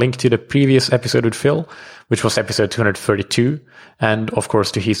 and I'll link to the previous episode with Phil, which was episode 232, and of course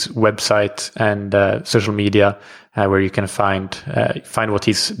to his website and social media, where you can find what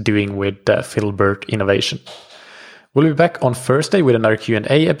he's doing with Philbert Innovation. We'll be back on Thursday with another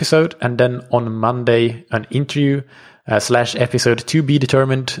Q&A episode, and then on Monday an interview / episode to be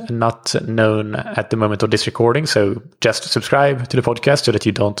determined, not known at the moment of this recording. So just subscribe to the podcast so that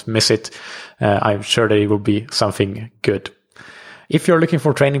you don't miss it. I'm sure that it will be something good. If you're looking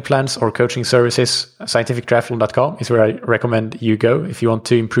for training plans or coaching services, scientifictriathlon.com is where I recommend you go if you want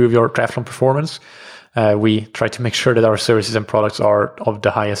to improve your triathlon performance. We try to make sure that our services and products are of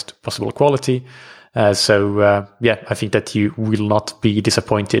the highest possible quality. I think that you will not be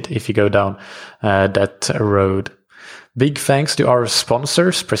disappointed if you go down that road. Big thanks to our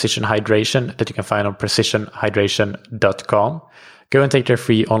sponsors, Precision Hydration, that you can find on precisionhydration.com. Go and take their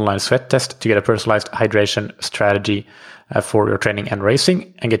free online sweat test to get a personalized hydration strategy for your training and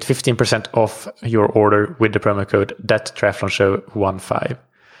racing, and get 15% off your order with the promo code ThatTriathlonShow15.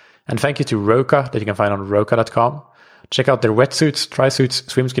 And thank you to Roka that you can find on Roka.com. Check out their wetsuits, tri-suits,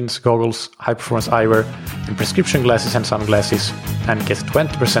 swimskins, goggles, high-performance eyewear, and prescription glasses and sunglasses, and get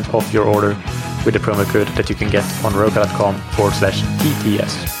 20% off your order with the promo code that you can get on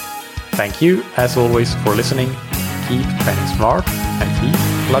Roka.com/TTS. Thank you, as always, for listening. Keep training smart and keep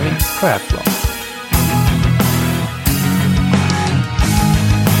loving triathlon.